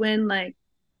that or win like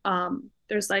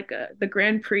there's like the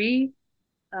Grand Prix.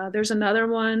 There's another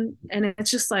one, and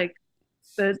it's just like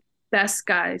the best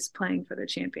guys playing for the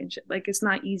championship. Like it's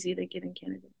not easy to get in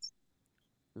candidates.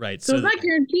 Right. So it's not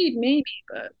guaranteed, maybe,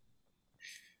 but.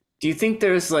 Do you think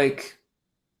there's like,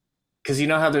 because you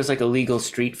know how there's like illegal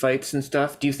street fights and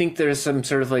stuff? Do you think there's some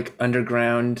sort of like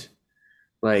underground,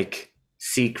 like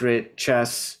secret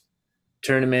chess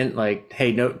tournament? Like,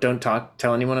 hey, no, don't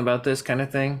tell anyone about this kind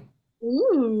of thing?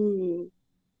 Ooh.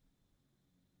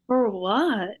 For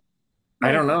what?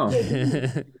 I don't know.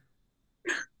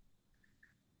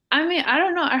 I mean, I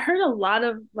don't know. I heard a lot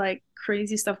of like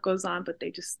crazy stuff goes on, but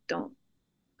they just don't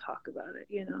talk about it,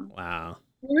 you know? Wow.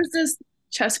 There was this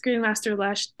chess grandmaster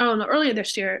earlier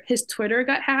this year, his Twitter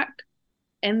got hacked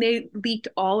and they leaked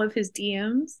all of his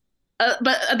DMs.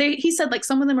 He said like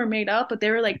some of them are made up, but they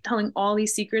were like telling all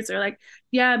these secrets. They're like,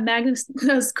 yeah, Magnus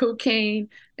does cocaine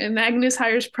and Magnus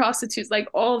hires prostitutes, like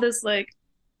all this like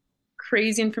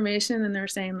crazy information. And they're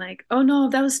saying like, oh no,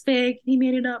 that was fake. He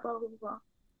made it up, blah, blah, blah.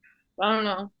 I don't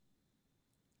know.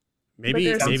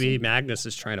 Maybe Magnus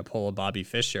is trying to pull a Bobby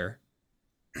Fischer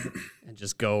and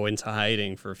just go into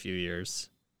hiding for a few years.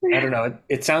 I don't know.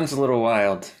 It sounds a little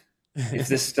wild. If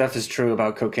this stuff is true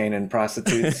about cocaine and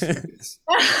prostitutes, it's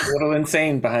a little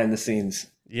insane behind the scenes.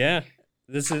 Yeah,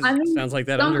 sounds like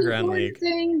that underground league.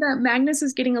 Saying that Magnus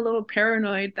is getting a little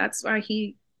paranoid. That's why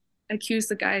he accused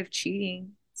the guy of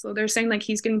cheating. So they're saying like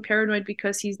he's getting paranoid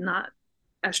because he's not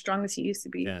as strong as he used to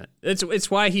be. Yeah,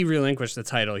 it's why he relinquished the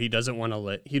title. He doesn't want to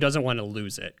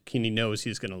lose it. He knows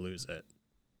he's going to lose it.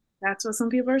 That's what some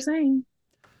people are saying.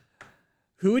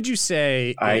 Who would you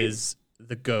say is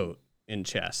the GOAT in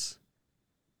chess?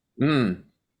 I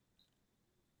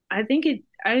think it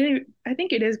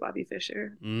is Bobby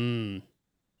Fischer.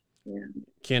 Yeah.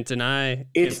 Can't deny.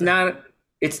 It's not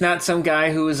some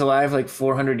guy who was alive like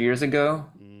 400 years ago.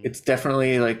 It's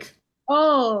definitely like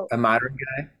a modern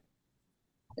guy.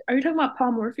 Are you talking about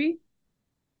Paul Morphy?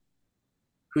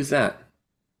 Who's that?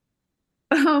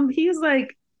 He's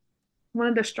like one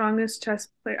of the strongest chess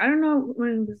players. I don't know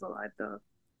when he was alive though.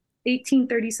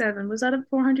 1837. Was that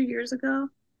 400 years ago?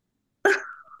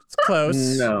 It's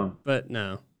close. No. But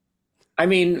no. I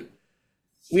mean,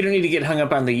 we don't need to get hung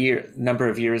up on the number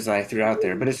of years I threw out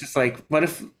there, but it's just like, what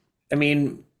if, I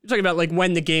mean... You're talking about like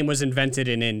when the game was invented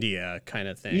in India kind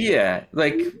of thing. Yeah,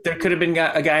 like there could have been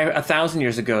a guy 1,000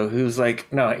 years ago who's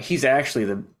like, no, he's actually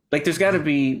there's got to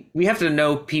be, we have to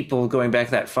know people going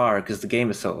back that far because the game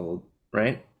is so old,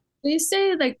 right? They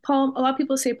say like a lot of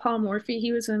people say Paul Morphy,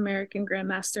 he was an American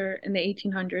grandmaster in the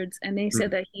 1800s, and they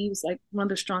said that he was like one of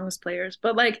the strongest players.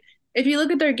 But like, if you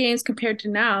look at their games compared to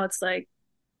now, it's like,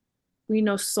 we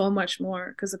know so much more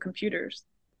because of computers.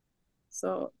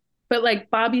 So, but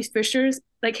like Bobby Fischer's,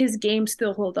 like his games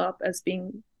still hold up as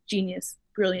being genius,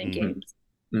 brilliant games.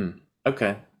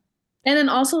 Okay. And then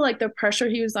also like the pressure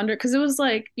he was under, because it was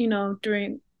like,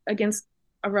 against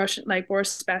a Russian, like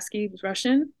Boris Spassky was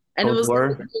Russian. And Cold it was War.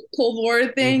 like a Cold War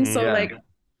thing. So like,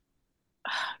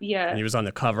 yeah. And he was on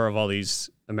the cover of all these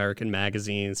American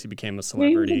magazines. He became a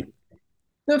celebrity.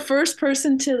 The first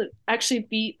person to actually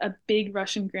beat a big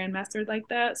Russian grandmaster like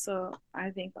that. So I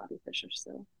think Bobby Fischer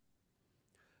still.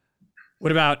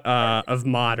 What about of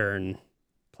modern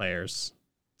players?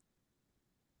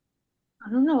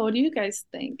 I don't know. What do you guys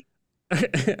think?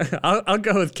 I'll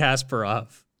go with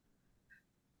Kasparov.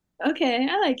 Okay,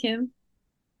 I like him.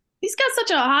 He's got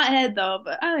such a hot head, though,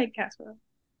 but I like Kasparov.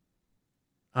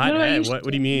 Hot head? What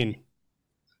do you mean?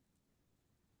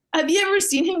 Have you ever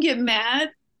seen him get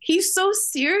mad? He's so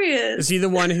serious. Is he the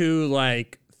one who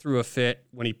like threw a fit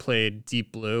when he played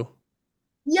Deep Blue?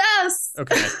 Yes.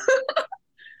 Okay.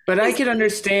 But I could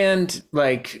understand,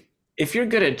 like, if you're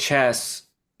good at chess,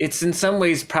 it's in some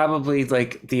ways probably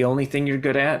like the only thing you're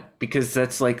good at because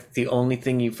that's like the only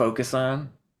thing you focus on.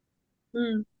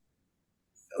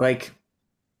 Like,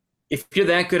 if you're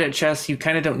that good at chess, you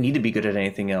kind of don't need to be good at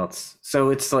anything else.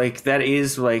 So it's like, that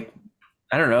is like,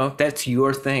 I don't know, that's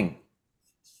your thing.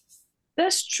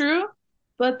 That's true.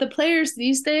 But the players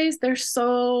these days, they're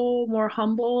so more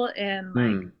humble and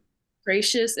like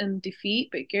gracious in defeat.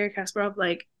 But Garry Kasparov,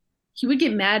 like, he would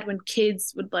get mad when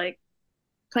kids would like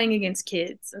playing against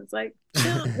kids. It's like,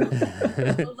 chill,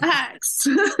 relax.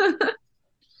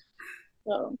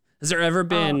 So, has there ever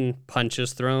been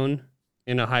punches thrown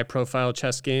in a high-profile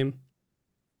chess game?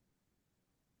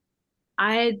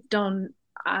 I'm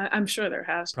sure there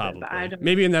has probably. Been, but I don't.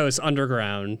 Maybe in those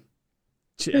underground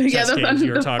chess games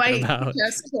you were talking about.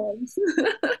 Chess clubs.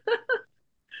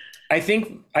 I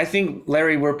think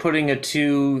Larry, we're putting a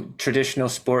too traditional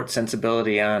sport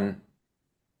sensibility on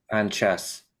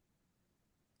chess.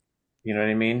 You know what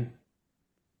I mean?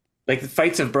 Like the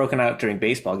fights have broken out during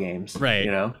baseball games, right?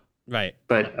 You know, right?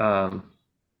 But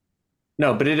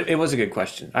no, but it was a good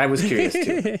question. I was curious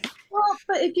too. Well,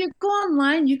 but if you go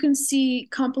online, you can see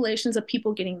compilations of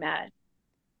people getting mad.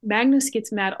 Magnus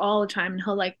gets mad all the time, and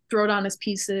he'll like throw down his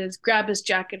pieces, grab his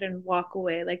jacket, and walk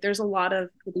away. Like there's a lot of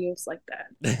videos like that.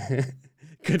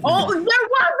 There was a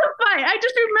fight. I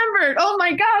just remembered. Oh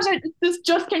my gosh, this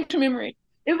just came to memory.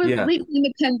 It was late in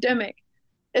the pandemic.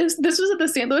 This was at the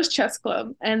St. Louis Chess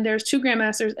Club, and there's two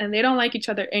grandmasters, and they don't like each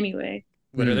other anyway.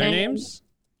 What are their names?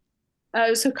 It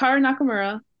was Hikaru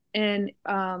Nakamura and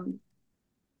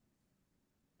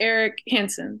Eric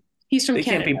Hansen. He's from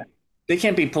Canada. They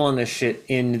can't be pulling this shit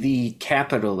in the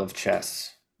capital of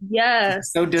chess.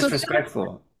 Yes. So disrespectful.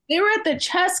 So they were at the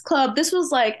chess club. This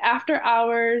was like after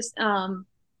hours,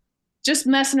 just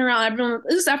messing around.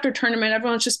 This is after tournament.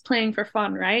 Everyone's just playing for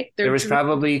fun, right? There was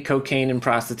probably cocaine and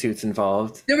prostitutes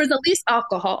involved. There was at least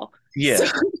alcohol. Yeah. So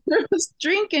there was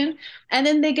drinking, and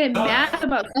then they get mad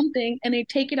about something, and they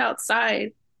take it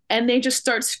outside, and they just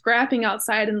start scrapping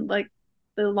outside in like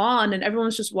the lawn, and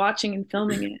everyone's just watching and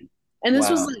filming it. And this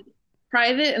was like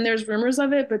private and there's rumors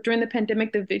of it, but during the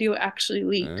pandemic, the video actually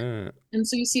leaked. And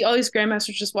so you see all these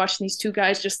grandmasters just watching these two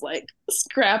guys just like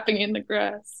scrapping in the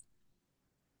grass.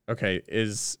 Okay,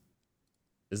 is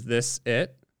this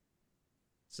it?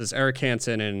 This is Eric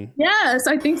Hansen and... Yes,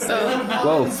 I think so.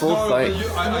 Whoa, full fight.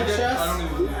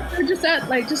 We're just at,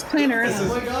 like, just playing around. Oh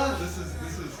my god, this is...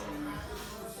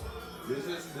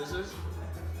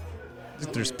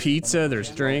 There's pizza,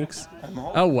 there's drinks.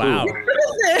 Oh, wow.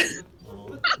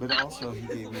 But also, he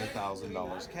gave me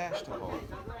 $1,000 cash to hold.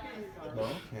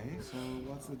 Okay, so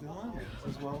what's the dilemma?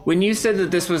 Well, when you said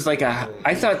that this was like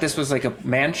I thought this was like a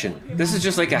mansion. This is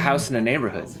just like a house in a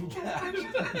neighborhood.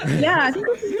 Yeah, I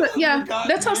think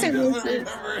that's how St. Louis is.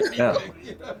 Yeah.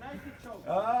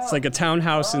 It's like a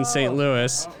townhouse in St.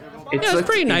 Louis. It's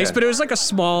pretty nice, but it was like a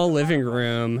small living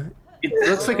room. It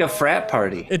looks like a frat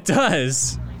party. It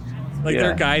does. Like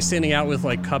there are guys standing out with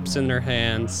like cups in their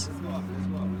hands.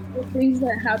 The things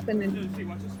that happen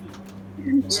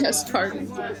in chess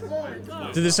parties.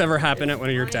 Did this ever happen at one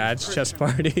of your dad's chess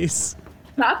parties?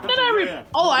 Not that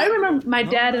I remember my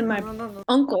dad and my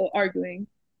uncle arguing.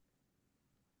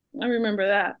 I remember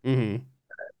that. Mm-hmm.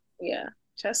 Yeah,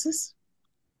 chess is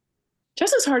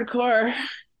hardcore.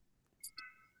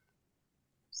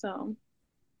 So.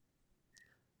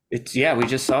 We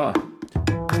just saw.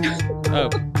 Oh,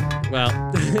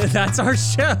 well, that's our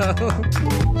show.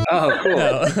 Oh, cool.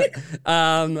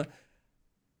 No.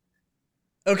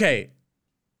 Okay.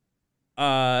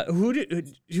 Who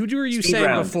were you saying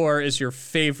round. before is your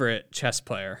favorite chess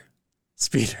player?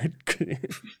 Speed.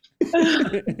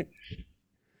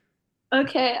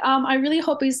 Okay. I really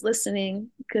hope he's listening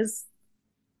because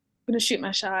I'm gonna shoot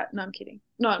my shot. No, I'm kidding.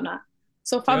 No, I'm not.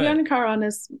 So Fabiano Caruana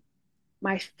is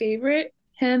my favorite.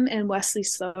 Him and Wesley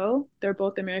So. They're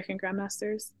both American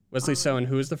grandmasters. Wesley So, and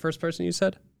who was the first person you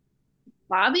said?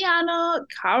 Fabiano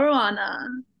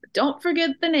Caruana. Don't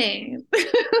forget the name.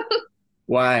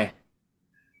 Why?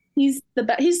 He's the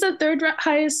best. He's the third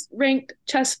highest ranked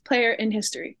chess player in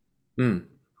history.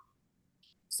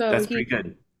 So that's pretty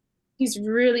good. He's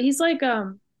like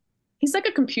a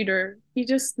computer. He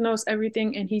just knows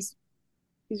everything, and he's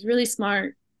really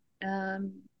smart,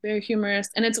 very humorous.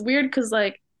 And it's weird because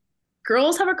like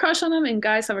girls have a crush on him and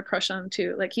guys have a crush on him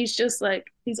too. Like he's just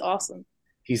like he's awesome.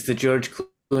 He's the George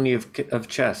Clooney of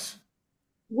chess.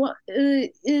 What?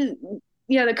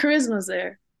 Yeah, the charisma's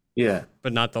there. Yeah,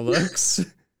 but not the looks.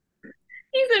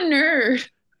 He's a nerd.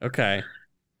 Okay.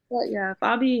 But yeah,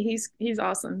 Fabi, he's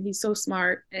awesome. He's so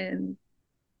smart, and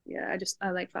yeah,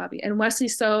 I like Fabi. And Wesley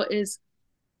So is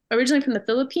originally from the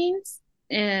Philippines,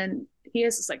 and he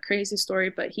has this like crazy story.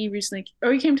 But he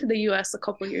came to the U.S. a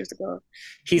couple of years ago.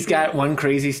 He's got one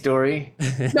crazy story.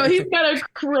 No, he's got a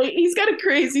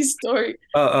crazy story.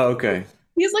 Oh, okay.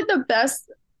 He's like the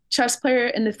best chess player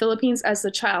in the Philippines as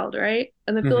a child, right?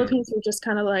 And the Philippines were just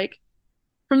kind of like,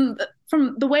 from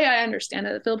the way I understand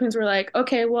it, the Philippines were like,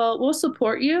 okay, well, we'll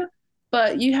support you,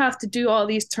 but you have to do all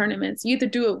these tournaments. You have to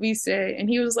do what we say. And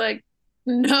he was like,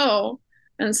 no.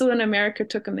 And so then America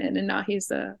took him in, and now he's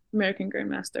the American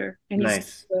Grandmaster. And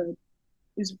nice.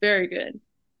 He's very good.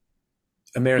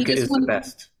 America is the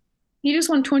best. He just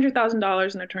won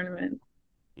 $200,000 in a tournament.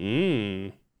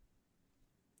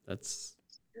 That's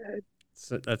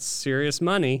serious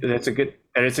money. It's a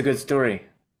good story.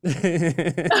 I don't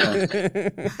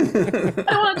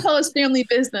want to tell his family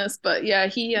business, but yeah,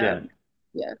 he's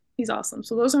awesome.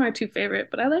 So those are my two favorite,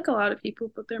 but I like a lot of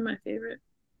people, but they're my favorite.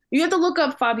 You have to look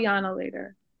up Fabiano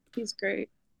later. He's great.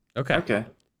 Okay.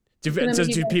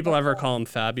 Do people ever call him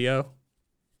Fabio?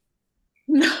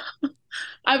 No,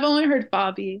 I've only heard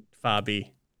Fabi.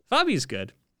 Fabi's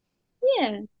good.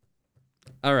 Yeah.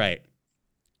 All right.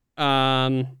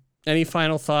 Any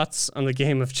final thoughts on the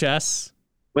game of chess?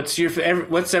 What's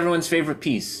everyone's favorite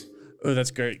piece? Oh,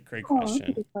 that's great question. That's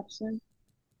a good question.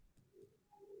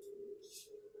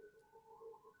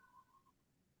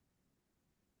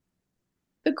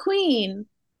 The Queen.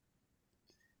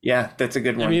 Yeah, that's a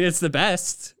good one. I mean, it's the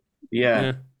best.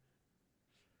 Yeah.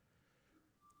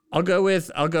 I'll go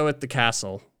with the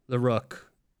castle, the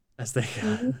rook, as they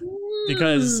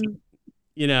because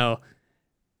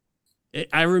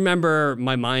I remember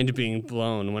my mind being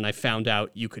blown when I found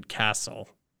out you could castle.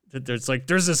 That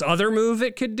there's this other move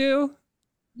it could do.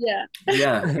 Yeah.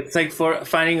 Yeah, it's like for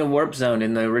finding a warp zone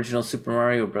in the original Super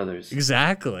Mario Brothers.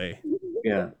 Exactly.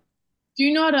 Yeah. Do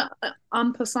you know what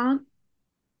en passant?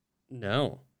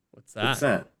 No. What's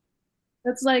that?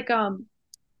 That's like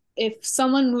if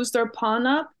someone moves their pawn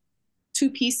up 2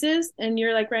 pieces and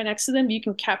you're like right next to them, you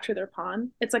can capture their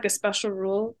pawn. It's like a special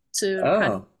rule to kind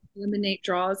of eliminate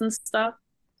draws and stuff.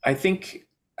 I think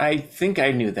I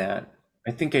knew that.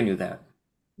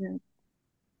 Yeah.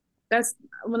 That's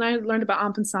when I learned about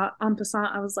en passant,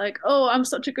 I was like, oh, I'm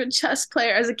such a good chess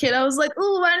player. As a kid, I was like,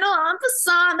 oh, I know en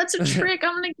passant. That's a trick.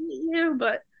 I'm gonna get you,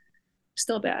 but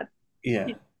still bad. Yeah.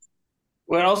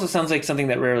 Well, it also sounds like something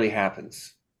that rarely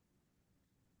happens.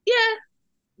 Yeah,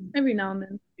 every now and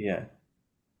then. Yeah.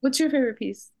 What's your favorite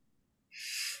piece?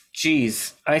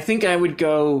 Geez, I think I would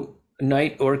go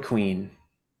knight or queen.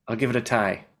 I'll give it a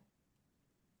tie.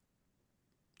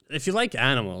 If you like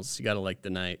animals, you gotta like the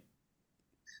knight.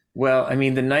 Well, I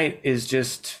mean, the knight is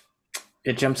just,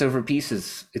 it jumps over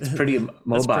pieces. It's pretty mobile.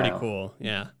 That's pretty cool,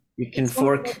 yeah. You can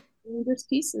fork. There's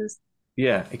pieces.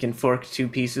 Yeah, it can fork 2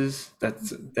 pieces.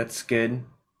 That's good.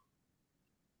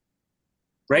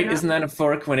 Right? Isn't that a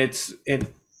fork when it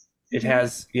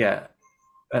has, yeah,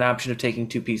 an option of taking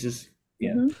 2 pieces?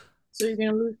 Yeah. Mm-hmm. So you're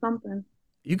going to lose something.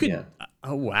 You could,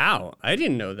 oh, wow. I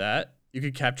didn't know that. You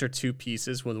could capture 2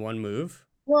 pieces with 1 move.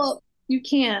 Well, you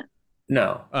can't.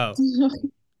 No. Oh.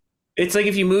 It's like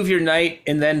if you move your knight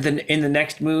and then in the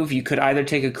next move, you could either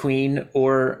take a queen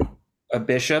or a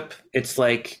bishop. It's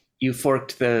like you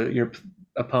forked your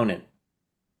opponent.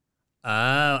 Oh,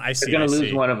 I see. They're going to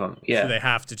lose one of them. Yeah. So they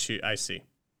have to choose. I see.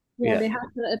 Yeah, they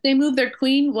have to. If they move their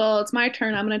queen, well, it's my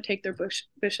turn. I'm going to take their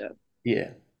bishop.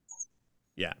 Yeah.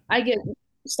 Yeah. I get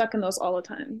stuck in those all the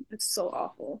time. It's so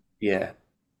awful. Yeah.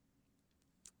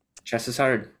 Chess is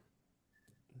hard.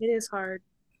 It is hard.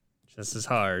 Chess is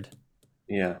hard.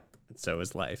 Yeah. And so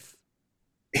is life.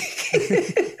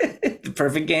 The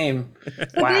perfect game.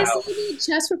 Wow. They say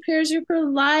chess prepares you for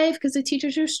life because it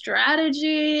teaches you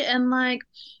strategy and like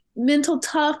mental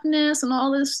toughness and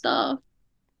all this stuff.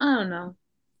 I don't know.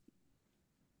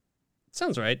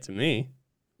 Sounds right to me.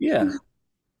 Yeah.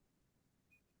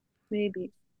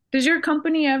 Maybe. Does your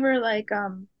company ever like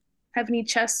have any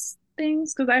chess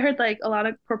things? Because I heard like a lot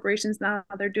of corporations now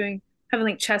they're having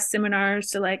like chess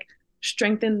seminars to like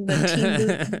strengthen the team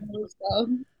and stuff.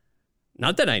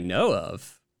 Not that I know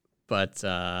of, but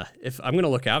if I'm gonna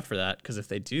look out for that, because if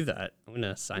they do that, I'm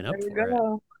gonna sign up for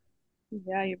it.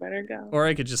 Yeah, you better go. Or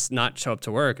I could just not show up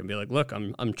to work and be like, "Look,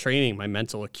 I'm training my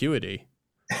mental acuity."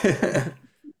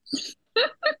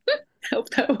 Hope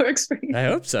that works for you. I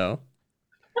hope so.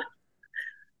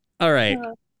 All right,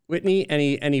 Whitney,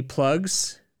 any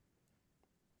plugs?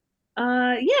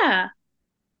 Yeah.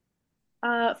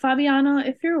 Fabiano,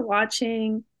 if you're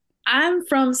watching, I'm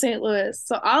from St. Louis,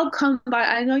 so I'll come by.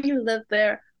 I know you live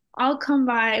there. I'll come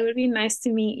by. It would be nice to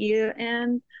meet you,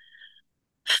 and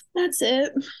that's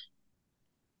it.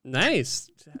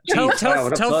 Nice. Tell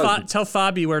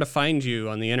Fabi where to find you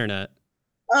on the internet.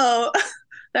 Oh,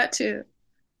 that too.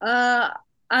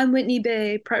 I'm Whitney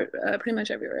Bay, pretty much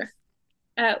everywhere.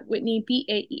 At Whitney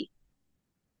BAE.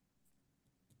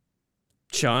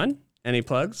 Sean, any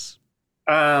plugs?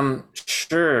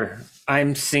 Sure.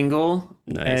 I'm single.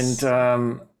 Nice.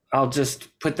 And I'll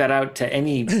just put that out to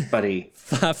anybody.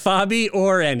 Fabi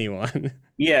or anyone.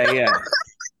 Yeah.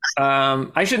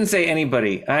 I shouldn't say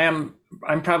anybody. I'm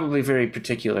probably very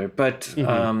particular, but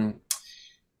so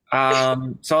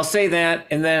I'll say that,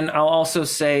 and then I'll also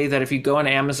say that if you go on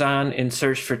Amazon and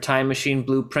search for Time Machine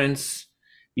Blueprints,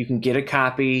 you can get a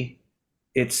copy.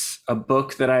 It's a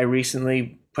book that I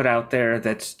recently put out there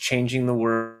that's changing the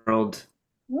world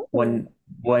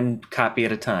one copy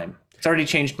at a time. It's already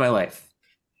changed my life.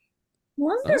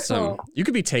 Wonderful. Awesome. You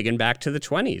could be taken back to the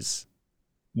 20s.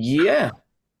 Yeah.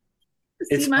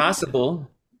 It's possible.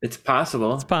 It's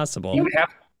possible. It's possible. You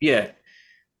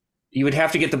would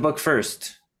have to get the book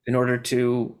first in order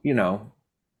to,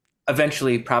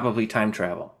 eventually probably time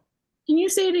travel. Can you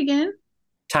say it again?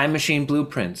 Time Machine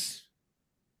Blueprints.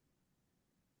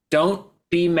 Don't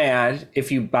be mad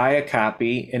if you buy a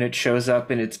copy and it shows up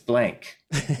and it's blank.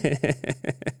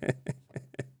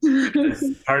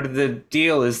 Part of the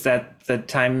deal is that the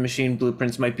Time Machine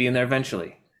Blueprints might be in there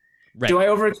eventually. Right. Do I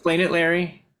over-explain it,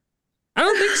 Larry? I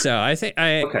don't think so. I think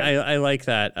I like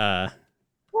that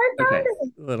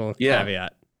little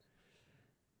caveat.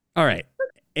 All right.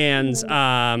 And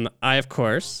I, of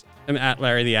course, am at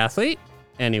Larry the Athlete,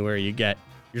 anywhere you get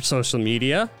your social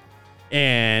media.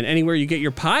 And anywhere you get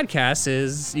your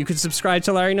podcasts you can subscribe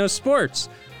to Larry Knows Sports.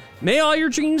 May all your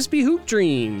dreams be hoop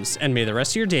dreams, and may the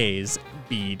rest of your days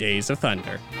be days of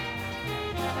thunder.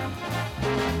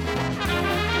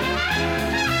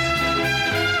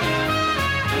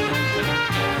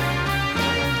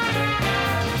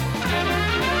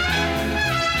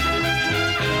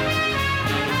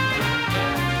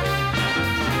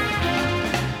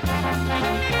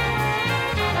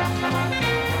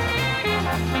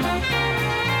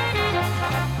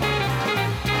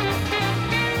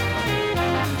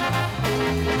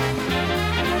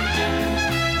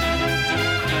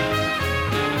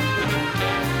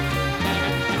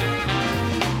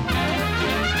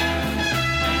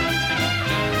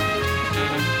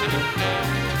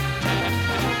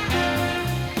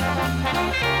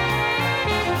 Bye.